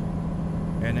 years,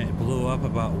 and it blew up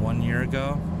about 1 year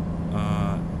ago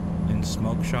in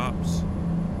smoke shops.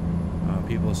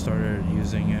 People started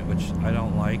using it, which I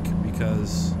don't like,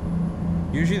 because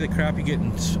usually the crap you get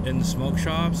in the smoke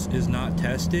shops is not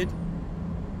tested,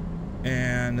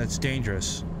 and it's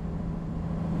dangerous.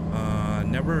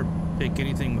 Never take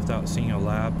anything without seeing a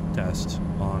lab test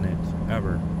on it,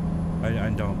 ever. I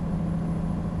don't.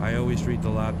 I always read the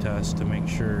lab test to make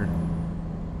sure.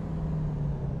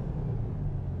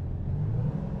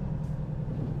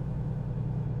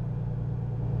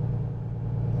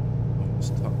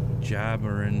 Stop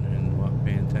jabbering and not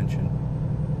paying attention.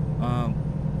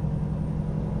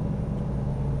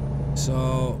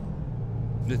 So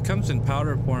it comes in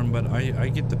powder form, but I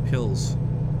get the pills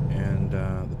and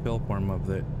the pill form of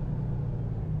it,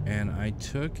 and I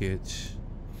took it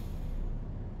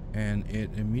and it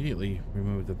immediately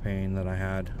removed the pain that I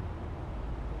had.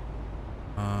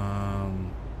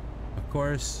 Of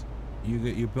course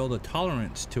you build a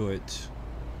tolerance to it,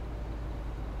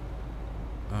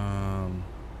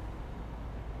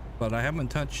 but I haven't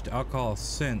touched alcohol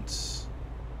since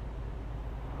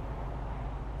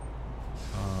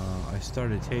I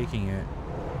started taking it.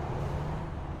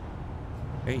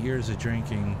 8 years of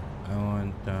drinking. I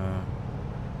went,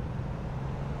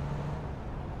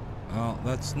 well,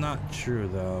 that's not true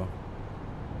though.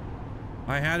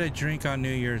 I had a drink on New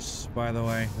Year's, by the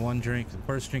way. One drink, the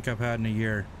first drink I've had in a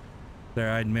year. There,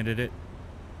 I admitted it.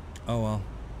 Oh well.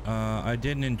 I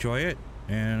didn't enjoy it,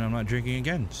 and I'm not drinking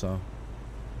again, so.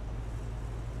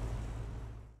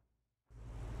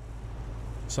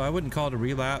 So I wouldn't call it a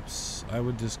relapse. I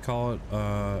would just call it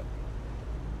a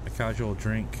casual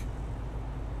drink.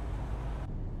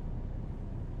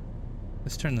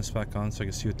 Let's turn this back on so I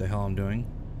can see what the hell I'm doing.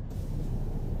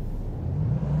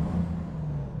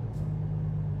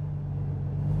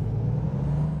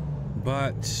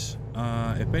 But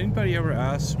if anybody ever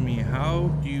asks me how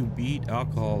do you beat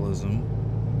alcoholism,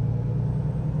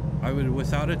 I would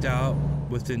without a doubt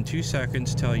within 2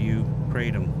 seconds tell you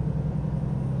kratom.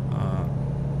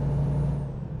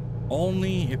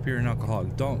 Only if you're an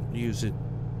alcoholic. Don't use it,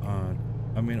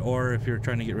 I mean, or if you're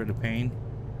trying to get rid of pain.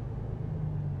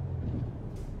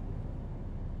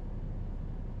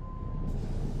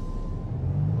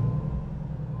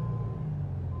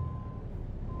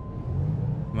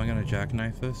 Am I gonna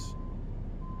jackknife this?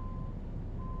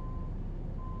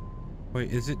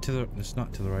 Wait, is it to the... It's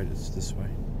not to the right, it's this way.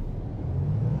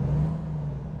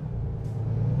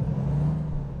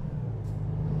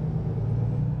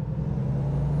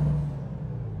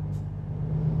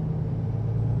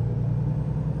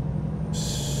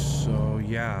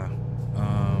 Yeah,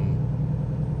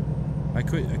 I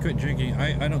quit drinking.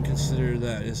 I don't consider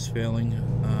that as failing.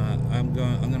 I'm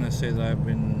gonna say that I've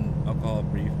been alcohol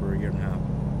free for a year and a half,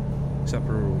 except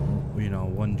for, you know,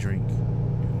 one drink,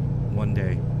 one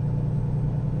day.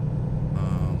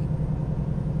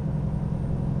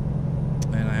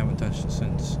 And I haven't touched it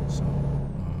since. So,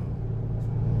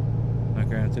 now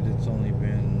granted, it's only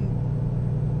been.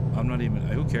 I'm not even.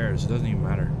 Who cares? It doesn't even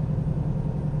matter.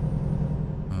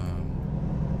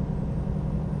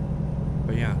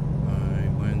 But yeah, I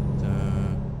went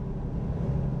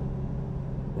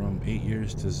from 8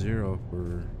 years to 0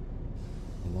 for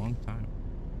a long time.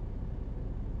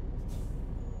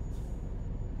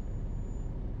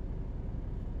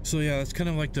 So yeah, it's kind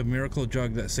of like the miracle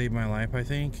drug that saved my life, I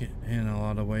think, in a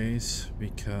lot of ways,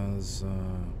 because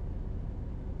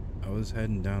I was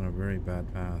heading down a very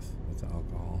bad path with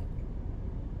alcohol.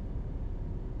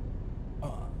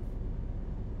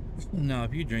 No,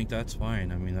 if you drink, that's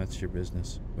fine. I mean, that's your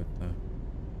business. But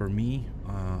for me,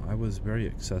 I was a very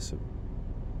excessive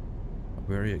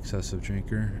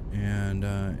drinker, and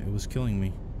it was killing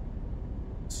me.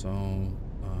 So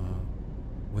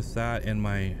with that and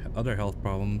my other health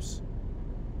problems,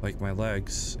 like my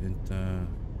legs,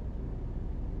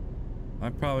 I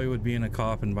probably would be in a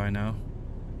coffin by now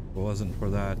if it wasn't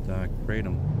for that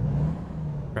kratom,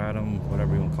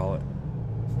 whatever you want to call it.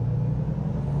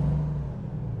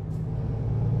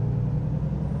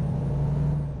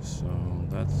 So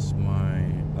that's my,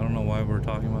 I don't know why we're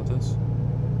talking about this,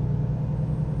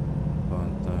 but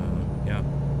yeah.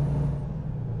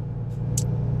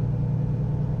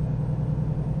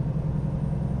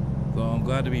 So I'm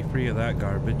glad to be free of that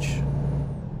garbage.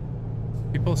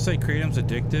 People say kratom's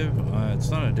addictive. It's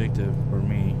not addictive for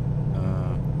me.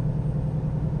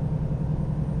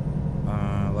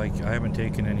 Like, I haven't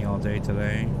taken any all day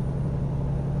today.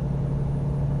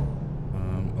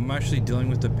 I'm actually dealing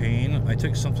with the pain. I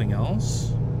took something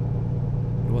else.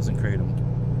 It wasn't kratom.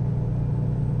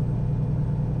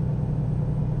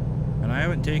 And I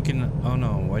haven't taken, oh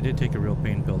no, I did take a real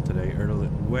pain pill today,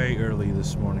 way early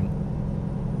this morning.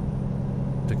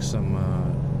 Took some,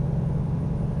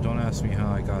 don't ask me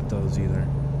how I got those either.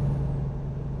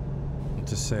 I'll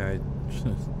just say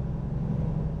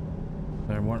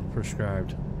they weren't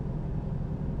prescribed.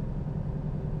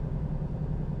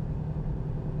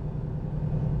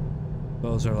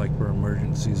 Those are like for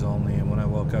emergencies only, and when I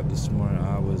woke up this morning,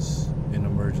 I was in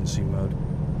emergency mode.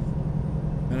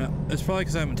 And it's probably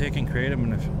because I haven't taken creative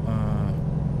in a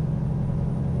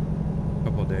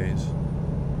couple of days.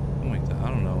 Something like that. I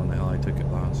don't know when the hell I took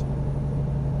it last.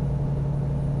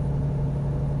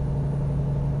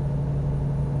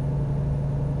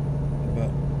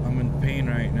 But I'm in pain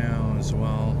right now as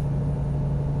well.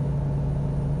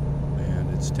 And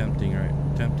it's tempting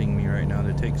me right now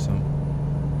to take some.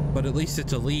 But at least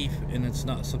it's a leaf and it's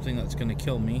not something that's going to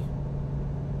kill me.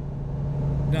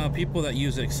 Now, people that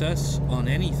use excess on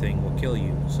anything will kill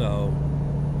you. So,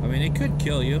 I mean, it could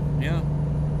kill you. Yeah.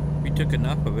 If you took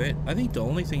enough of it. I think the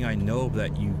only thing I know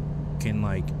that you can,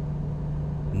 like,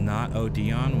 not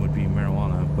OD on would be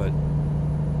marijuana. But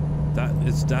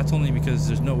that's only because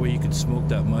there's no way you could smoke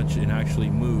that much and actually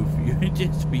move. You'd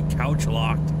just be couch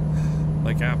locked.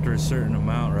 Like, after a certain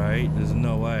amount, right? There's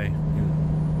no way.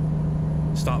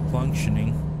 Stop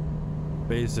functioning,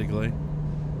 basically.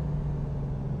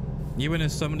 Even if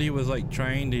somebody was like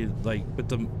trying to like put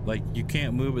them, like, you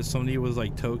can't move, but somebody was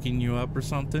like toking you up or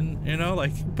something, you know,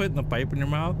 like putting a pipe in your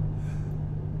mouth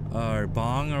or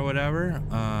bong or whatever,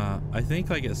 I think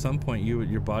like at some point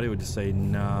your body would just say,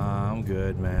 nah, I'm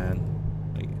good, man.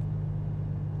 Like,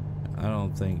 I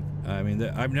don't think, I mean,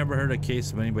 I've never heard a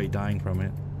case of anybody dying from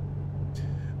it.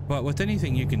 But with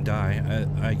anything you can die,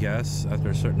 I guess,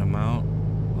 after a certain amount.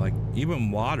 Like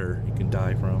even water you can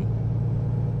die from.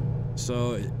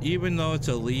 So even though it's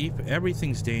a leaf,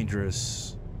 everything's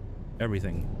dangerous.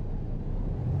 Everything.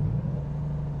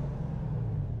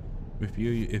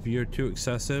 If you're too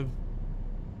excessive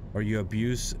or you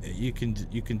abuse, you can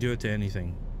do it to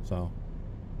anything. So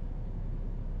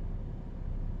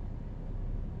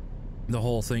the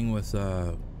whole thing with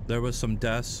there was some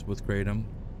deaths with kratom.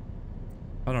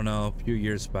 I don't know, a few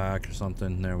years back or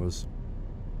something, there was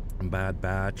a bad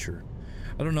batch, or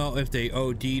I don't know if they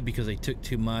OD'd because they took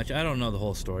too much. I don't know the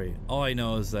whole story. All I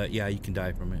know is that, yeah, you can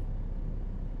die from it.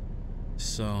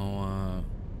 So,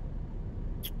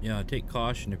 yeah, take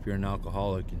caution if you're an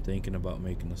alcoholic and thinking about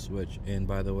making the switch. And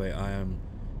by the way, I am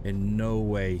in no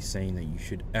way saying that you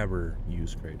should ever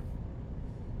use kratom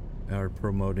or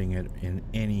promoting it in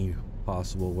any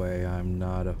possible way. I'm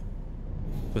not a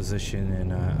physician,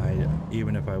 and I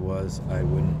even if I was, I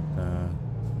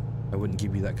wouldn't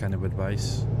give you that kind of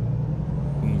advice.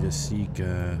 You need to seek,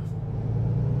 you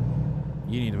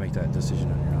need to make that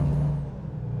decision on your own.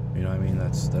 You know what I mean?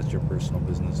 That's your personal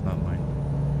business, not mine.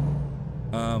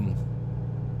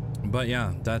 But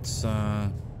yeah, that's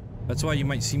why you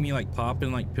might see me like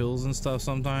popping like pills and stuff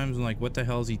sometimes, and like, what the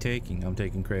hell is he taking? I'm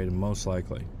taking kratom, most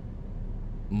likely.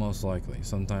 Most likely.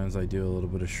 Sometimes I do a little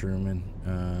bit of shroomin,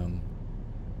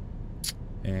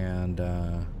 and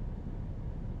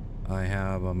I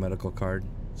have a medical card,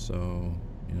 so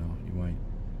you know, you might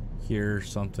hear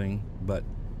something, but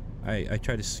I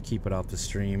try to keep it off the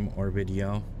stream or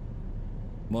video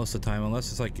most of the time, unless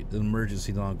it's like an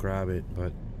emergency, then I'll grab it,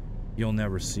 but you'll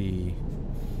never see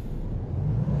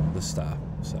the stuff.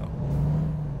 So,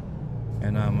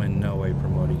 and I'm in no way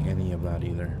promoting any of that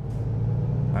either.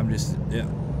 I'm just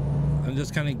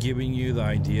kind of giving you the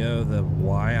idea of the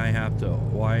why I have to,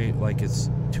 why, like, it's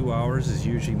 2 hours is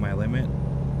usually my limit,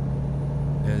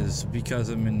 is because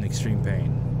I'm in extreme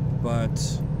pain. But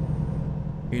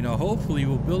you know, hopefully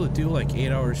we'll be able to do like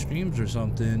 8-hour streams or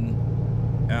something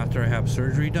after I have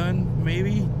surgery done,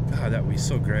 maybe. God, that would be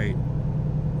so great.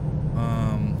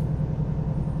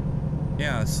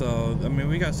 Yeah, so I mean,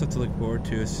 we got stuff to look forward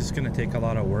to. It's just gonna take a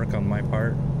lot of work on my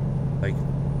part. Like,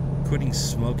 quitting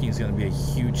smoking is gonna be a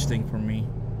huge thing for me.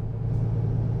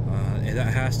 And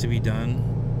that has to be done.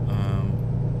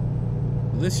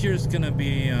 This year's gonna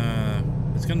be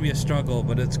it's gonna be a struggle,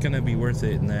 but it's gonna be worth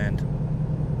it in the end.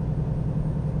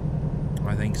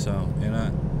 I think so. And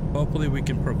hopefully we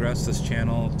can progress this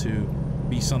channel to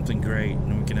be something great,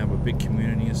 and we can have a big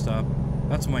community and stuff.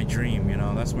 That's my dream, you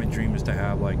know. That's my dream, is to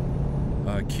have like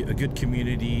a good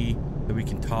community that we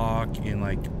can talk and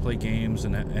like play games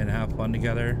and have fun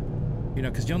together, you know,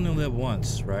 because you only live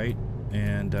once, right?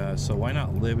 And so why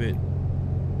not live it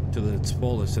to its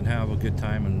fullest and have a good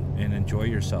time and enjoy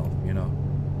yourself, you know,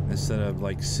 instead of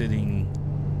like sitting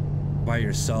by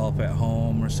yourself at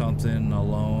home or something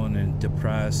alone and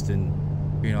depressed. And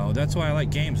you know, that's why I like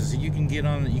games, is that you can get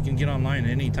online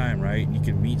anytime, right? And you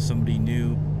can meet somebody new,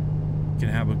 you can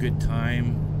have a good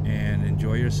time and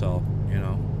enjoy yourself, you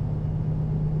know.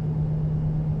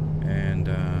 And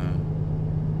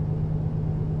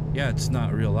yeah, it's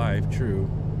not real life, true,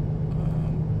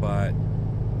 but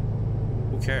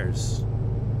who cares?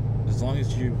 As long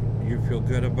as you feel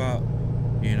good about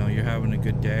you know, you're having a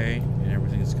good day and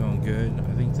everything's going good,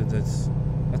 I think that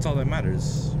that's all that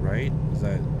matters, right? Is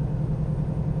that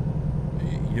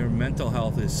your mental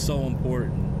health is so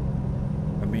important.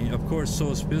 I mean, of course,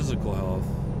 so is physical health,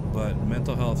 but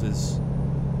mental health is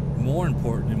more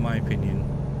important in my opinion.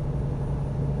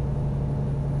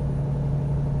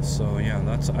 So yeah,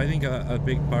 that's, I think, a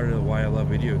big part of why I love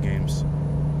video games.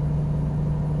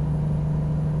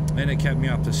 And it kept me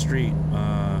off the street.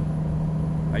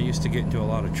 I used to get into a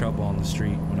lot of trouble on the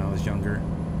street when I was younger.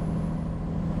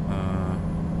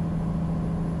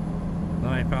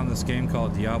 Then I found this game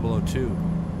called Diablo 2.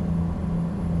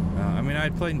 I mean,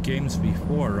 I'd played games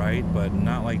before, right? But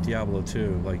not like Diablo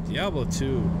 2. Like Diablo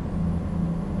 2,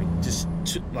 like, just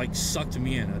like sucked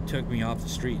me in. It took me off the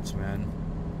streets, man.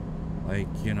 Like,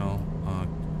 you know,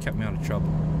 kept me out of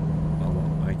trouble.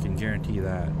 I can guarantee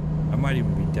that. I might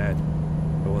even be dead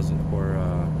if it wasn't for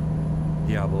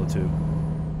Diablo 2.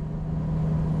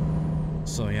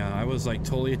 So yeah, I was like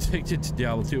totally addicted to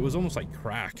Diablo 2. It was almost like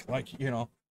crack, like, you know,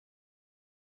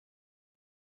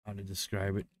 how to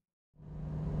describe it.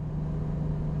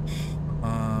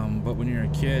 But when you're a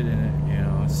kid, and it, you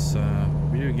know, it's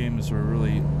video games were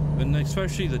really, and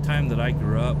especially the time that I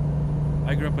grew up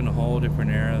in a whole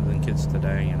different era than kids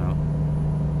today, you know.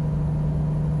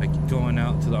 Like going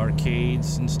out to the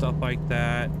arcades and stuff like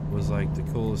that was like the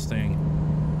coolest thing.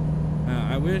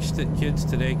 I wish that kids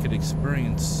today could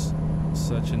experience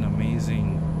such an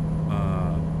amazing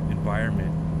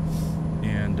environment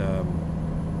and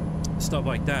stuff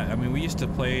like that. I mean, we used to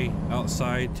play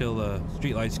outside till the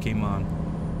streetlights came on,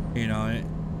 you know,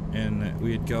 and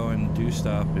we'd go and do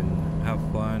stuff and have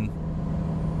fun.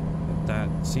 But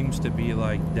that seems to be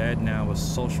like dead now with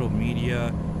social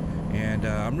media, and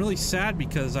I'm really sad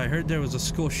because I heard there was a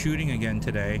school shooting again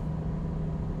today.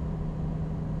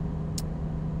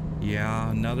 Yeah,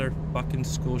 another fucking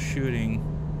school shooting.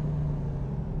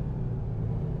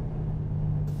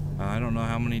 I don't know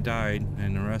how many died,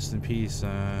 and rest in peace,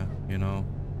 you know.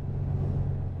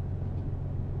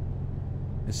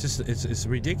 It's just, it's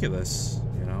ridiculous,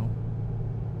 you know.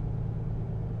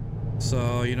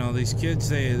 So, you know, these kids,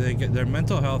 they get, their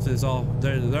mental health is all,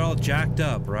 they're all jacked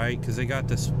up, right? Because they got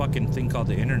this fucking thing called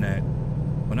the internet.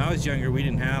 When I was younger, we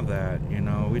didn't have that, you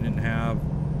know. We didn't have,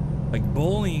 like,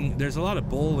 bullying. There's a lot of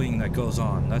bullying that goes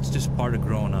on. That's just part of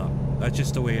growing up. That's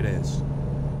just the way it is.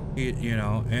 You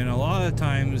know, and a lot of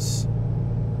times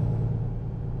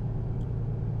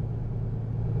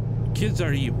kids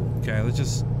are evil. Okay, let's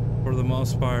just, for the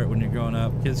most part, when you're growing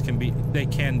up, kids can be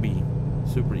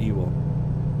super evil.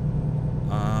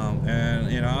 And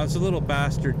you know, I was a little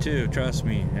bastard too, trust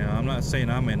me. You know, I'm not saying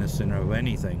I'm innocent of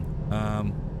anything.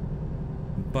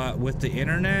 But with the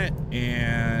internet,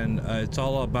 and it's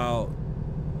all about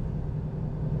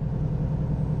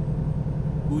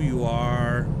who you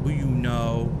are, who you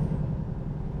know,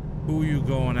 who you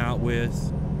going out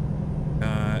with,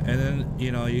 and then,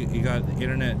 you know, you got the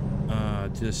internet,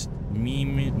 just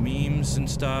memes and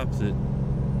stuff that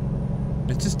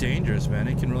it's just dangerous, man.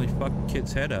 It can really fuck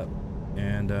kids' head up,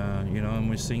 and you know, and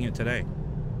we're seeing it today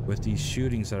with these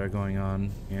shootings that are going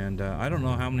on. And I don't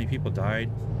know how many people died.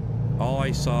 All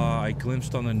I saw, I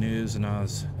glimpsed on the news, and I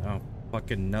was, oh,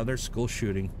 fucking another school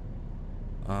shooting.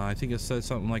 I think it said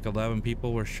something like 11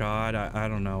 people were shot. I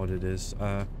don't know what it is.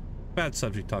 Bad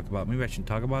subject to talk about. Maybe I shouldn't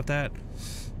talk about that.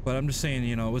 But I'm just saying,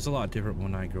 you know, it was a lot different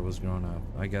when I was growing up.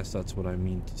 I guess that's what I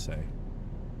mean to say.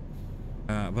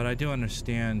 But I do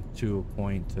understand to a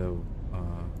point of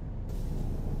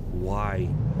why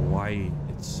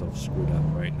it's so screwed up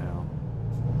right now.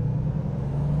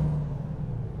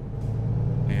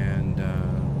 And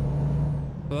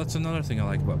so that's another thing I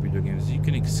like about video games. You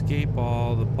can escape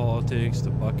all the politics,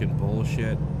 the fucking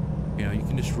bullshit. You know, you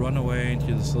can just run away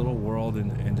into this little world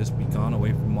and just be gone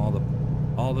away from all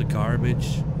the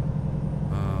garbage,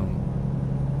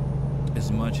 as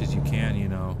much as you can, you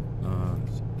know.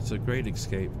 It's a great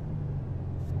escape.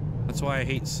 That's why I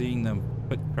hate seeing them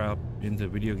put crap into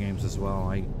video games as well.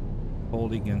 I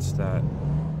hold against that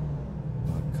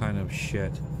kind of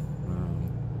shit.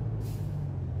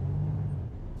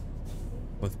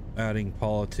 With adding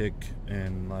politic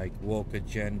and like woke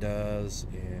agendas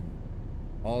and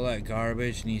all that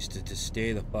garbage needs to just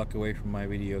stay the fuck away from my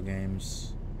video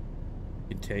games.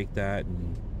 You can take that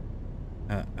and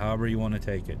however you want to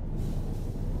take it.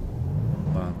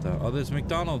 But oh, there's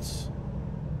McDonald's.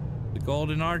 The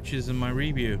golden arches in my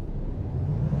review.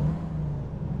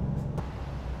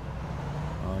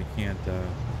 Oh, I can't.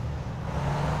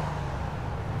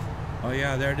 Oh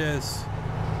yeah, there it is.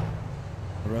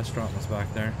 The restaurant was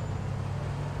back there.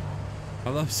 I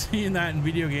love seeing that in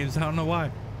video games. I don't know why.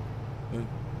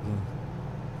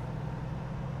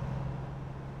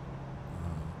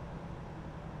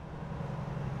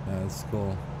 That's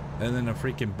cool. And then a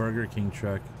freaking Burger King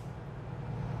truck.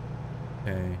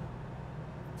 Okay.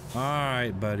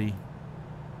 Alright, buddy.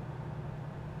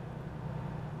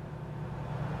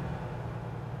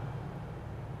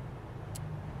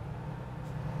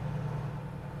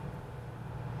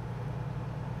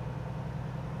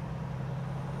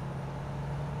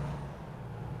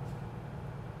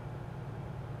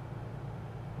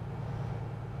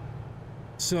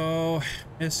 So,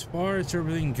 as far as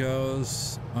everything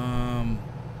goes, I'm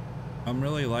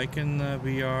really liking the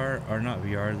VR, or not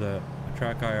VR, the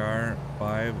Track IR5.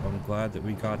 I'm glad that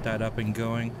we got that up and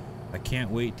going. I can't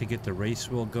wait to get the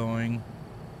race wheel going.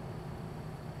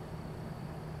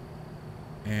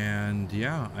 And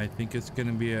yeah, I think it's going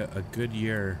to be a good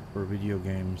year for video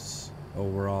games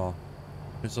overall.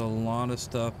 There's a lot of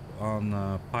stuff on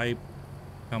the pipe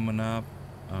coming up.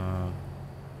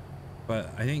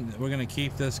 But I think we're going to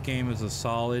keep this game as a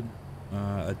solid,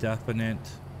 a definite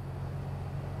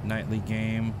nightly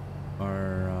game,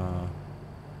 or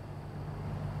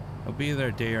it'll be either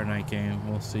a day or night game.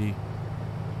 We'll see.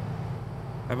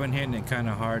 I've been hitting it kind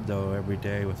of hard though every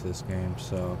day with this game,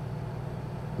 so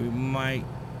we might,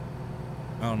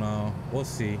 I don't know, we'll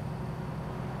see.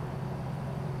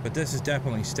 But this is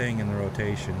definitely staying in the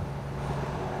rotation.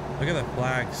 Look at the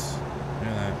flags. Look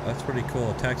at that. That's pretty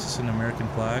cool. Texas and American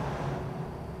flag,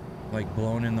 like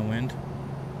blowing in the wind.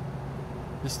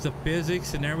 Just the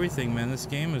physics and everything, man. This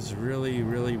game is really,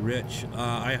 really rich.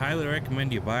 I highly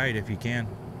recommend you buy it if you can.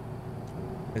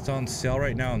 It's on sale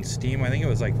right now on Steam. I think it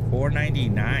was like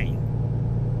 $4.99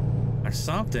 or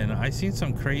something. I seen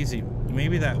some crazy.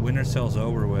 Maybe that winter sale's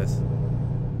over with.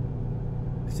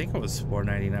 I think it was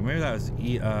 $4.99. Maybe that was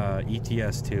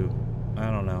ETS too. I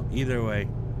don't know. Either way,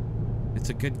 it's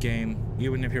a good game,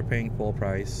 even if you're paying full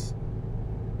price.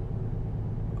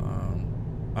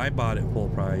 I bought it full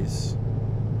price.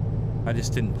 I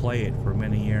just didn't play it for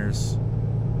many years.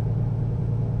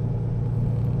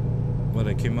 But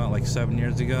it came out like 7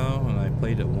 years ago, and I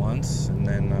played it once, and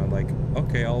then like,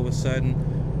 okay, all of a sudden,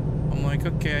 I'm like,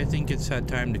 okay, I think it's had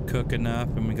time to cook enough,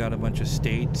 and we got a bunch of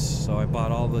states, so I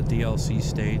bought all the DLC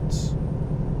states.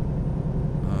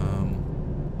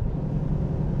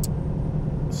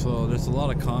 So there's a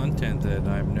lot of content that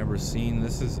I've never seen.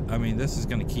 This is, I mean, this is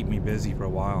gonna keep me busy for a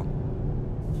while.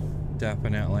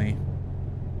 Definitely.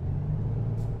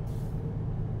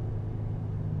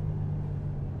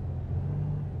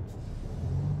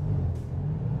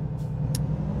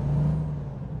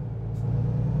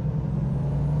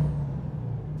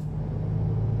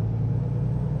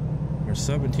 We're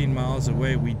 17 miles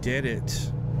away. We did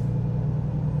it.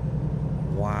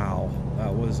 Wow,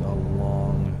 that was a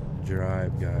long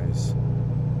drive, guys.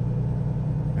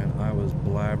 And I was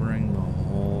blabbering the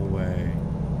whole way.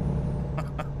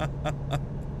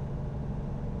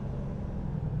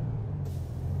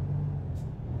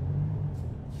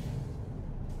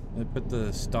 They put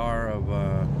the star of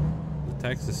the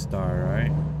Texas star,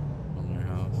 right, on their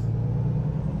house.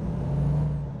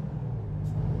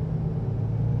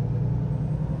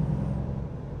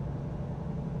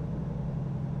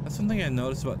 That's something I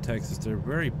noticed about Texas. They're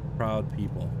very proud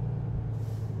people.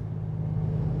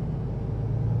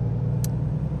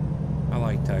 I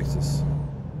like Texas.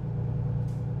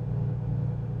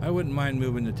 I wouldn't mind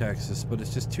moving to Texas, but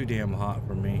it's just too damn hot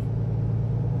for me.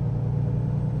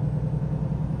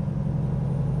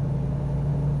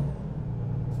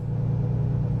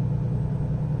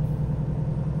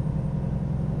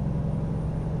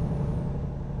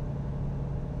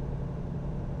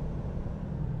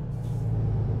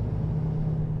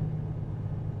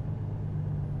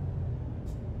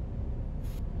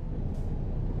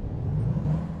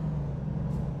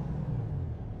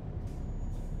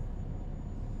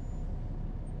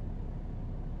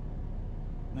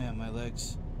 Man, my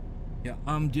legs. Yeah,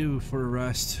 I'm due for a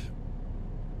rest.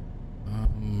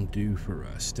 I'm due for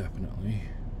rest, definitely.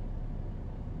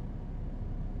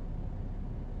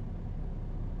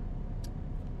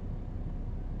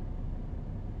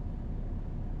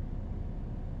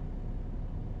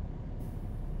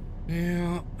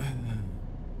 Yeah.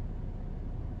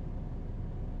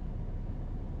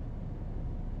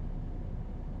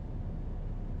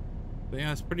 But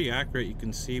yeah, it's pretty accurate. You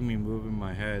can see me moving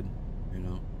my head, you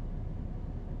know.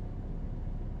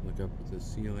 Look up at the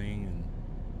ceiling and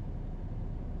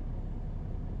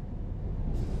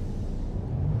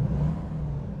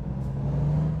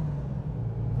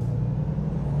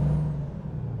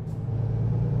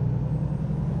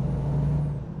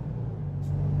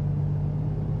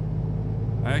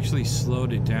I actually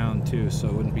slowed it down too, so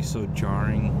it wouldn't be so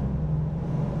jarring.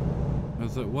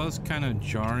 Because it was kind of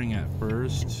jarring at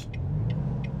first.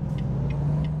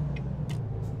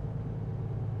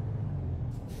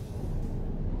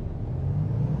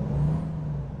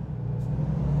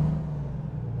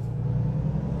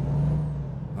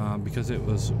 because it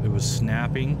was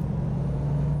snapping.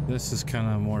 This is kind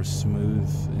of more smooth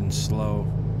and slower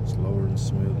and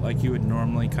smooth, like you would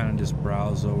normally kind of just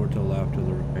browse over to the left or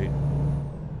the right.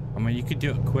 I mean, you could do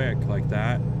it quick like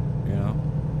that, you know.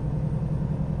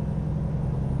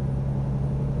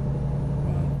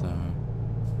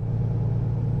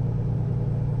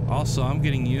 But also, I'm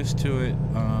getting used to it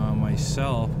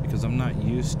myself, because I'm not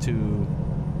used to.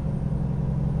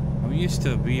 I'm used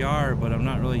to VR, but I'm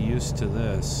not really used to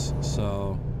this.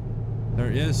 So there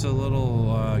is a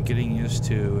little getting used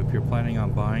to if you're planning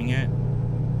on buying it.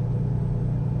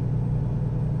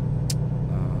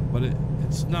 But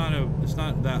it's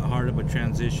not that hard of a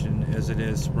transition as it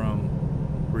is from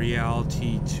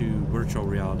reality to virtual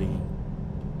reality.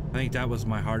 I think that was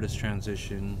my hardest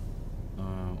transition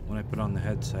when I put on the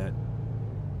headset.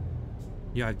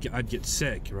 Yeah, I'd get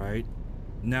sick, right?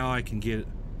 Now I can get,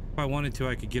 if I wanted to,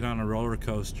 I could get on a roller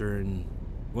coaster and,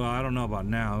 well, I don't know about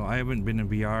now. I haven't been in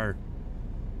VR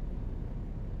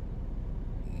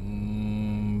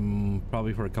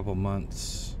probably for a couple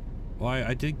months. Well,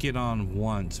 I did get on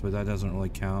once, but that doesn't really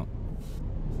count.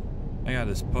 I got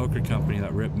this poker company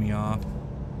that ripped me off.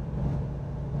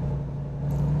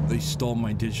 They stole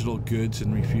my digital goods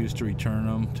and refused to return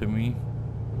them to me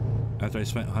after I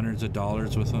spent hundreds of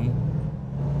dollars with them.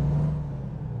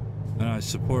 And I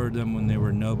supported them when they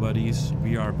were nobodies,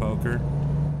 VR poker.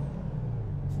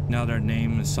 Now their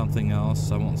name is something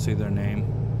else. I won't say their name.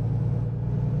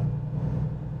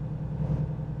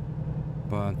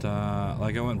 But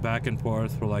like, I went back and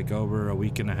forth for like over a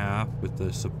week and a half with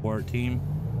the support team,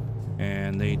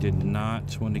 and they did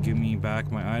not want to give me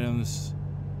back my items.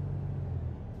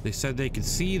 They said they could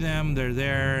see them, they're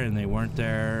there, and they weren't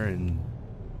there, and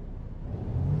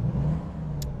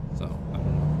so I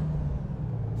don't know.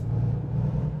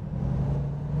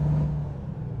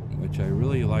 Which I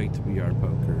really liked VR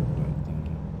poker,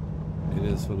 but it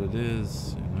is what it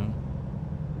is, you know.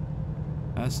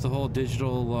 That's the whole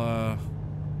digital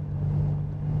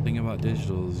thing about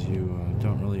digital, is you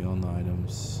don't really own the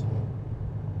items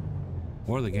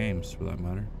or the games for that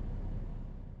matter.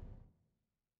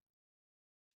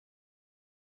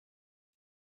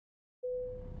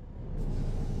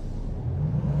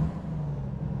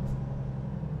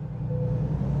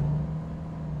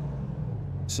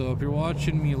 So if you're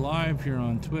watching me live here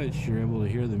on Twitch, you're able to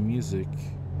hear the music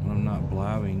when I'm not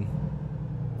blabbing.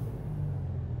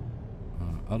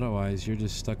 Otherwise, you're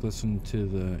just stuck listening to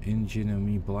the engine of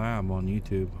me blab on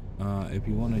YouTube. If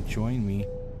you want to join me,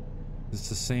 it's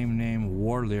the same name,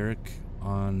 War Lyric,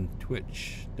 on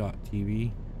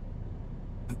twitch.tv.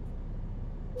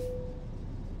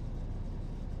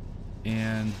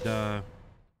 And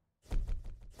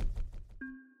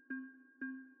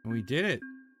we did it.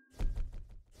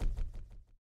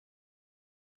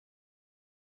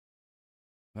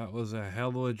 That was a hell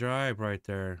of a drive right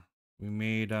there. We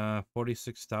made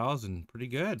 46,000. Pretty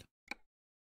good.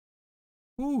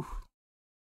 Whew.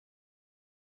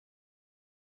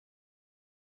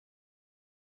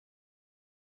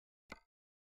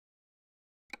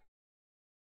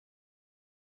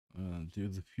 Do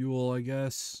the fuel, I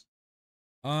guess.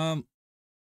 So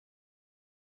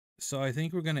I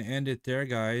think we're gonna end it there,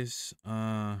 guys.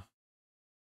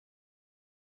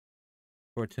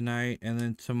 For tonight, and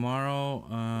then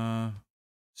tomorrow,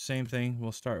 same thing.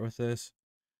 We'll start with this.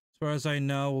 As far as I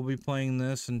know, we'll be playing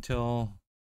this until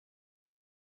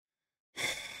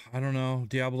I don't know,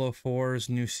 Diablo 4's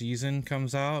new season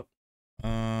comes out.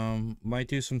 Might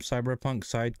do some Cyberpunk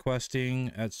side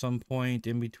questing at some point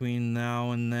in between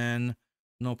now and then.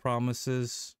 No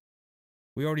promises.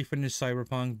 We already finished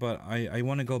Cyberpunk, but I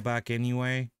want to go back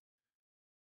anyway.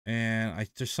 And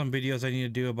there's some videos I need to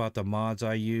do about the mods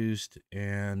I used,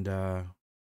 and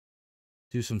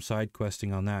do some side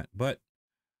questing on that. But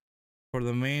for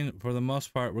the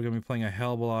most part, we're gonna be playing a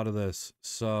hell of a lot of this.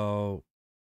 So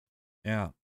yeah,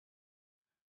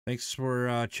 thanks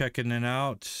for checking it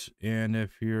out. And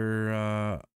if you're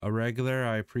a regular,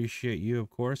 I appreciate you, of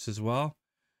course, as well.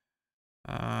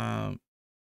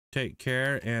 Take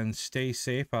care and stay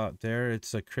safe out there.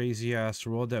 It's a crazy ass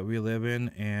world that we live in,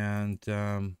 and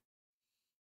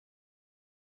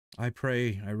I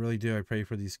pray, I really do. I pray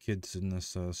for these kids in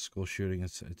this school shooting.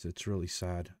 It's really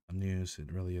sad news.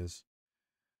 It really is.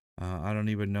 I don't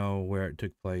even know where it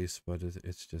took place, but it's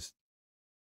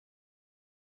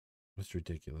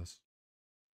ridiculous.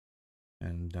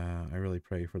 And I really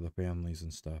pray for the families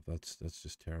and stuff. That's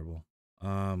just terrible.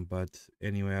 But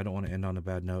anyway, I don't want to end on a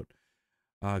bad note.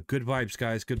 Good vibes,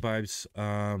 guys. Good vibes.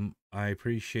 I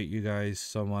appreciate you guys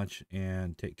so much,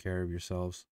 and take care of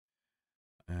yourselves.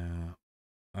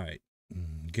 All right.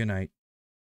 Good night.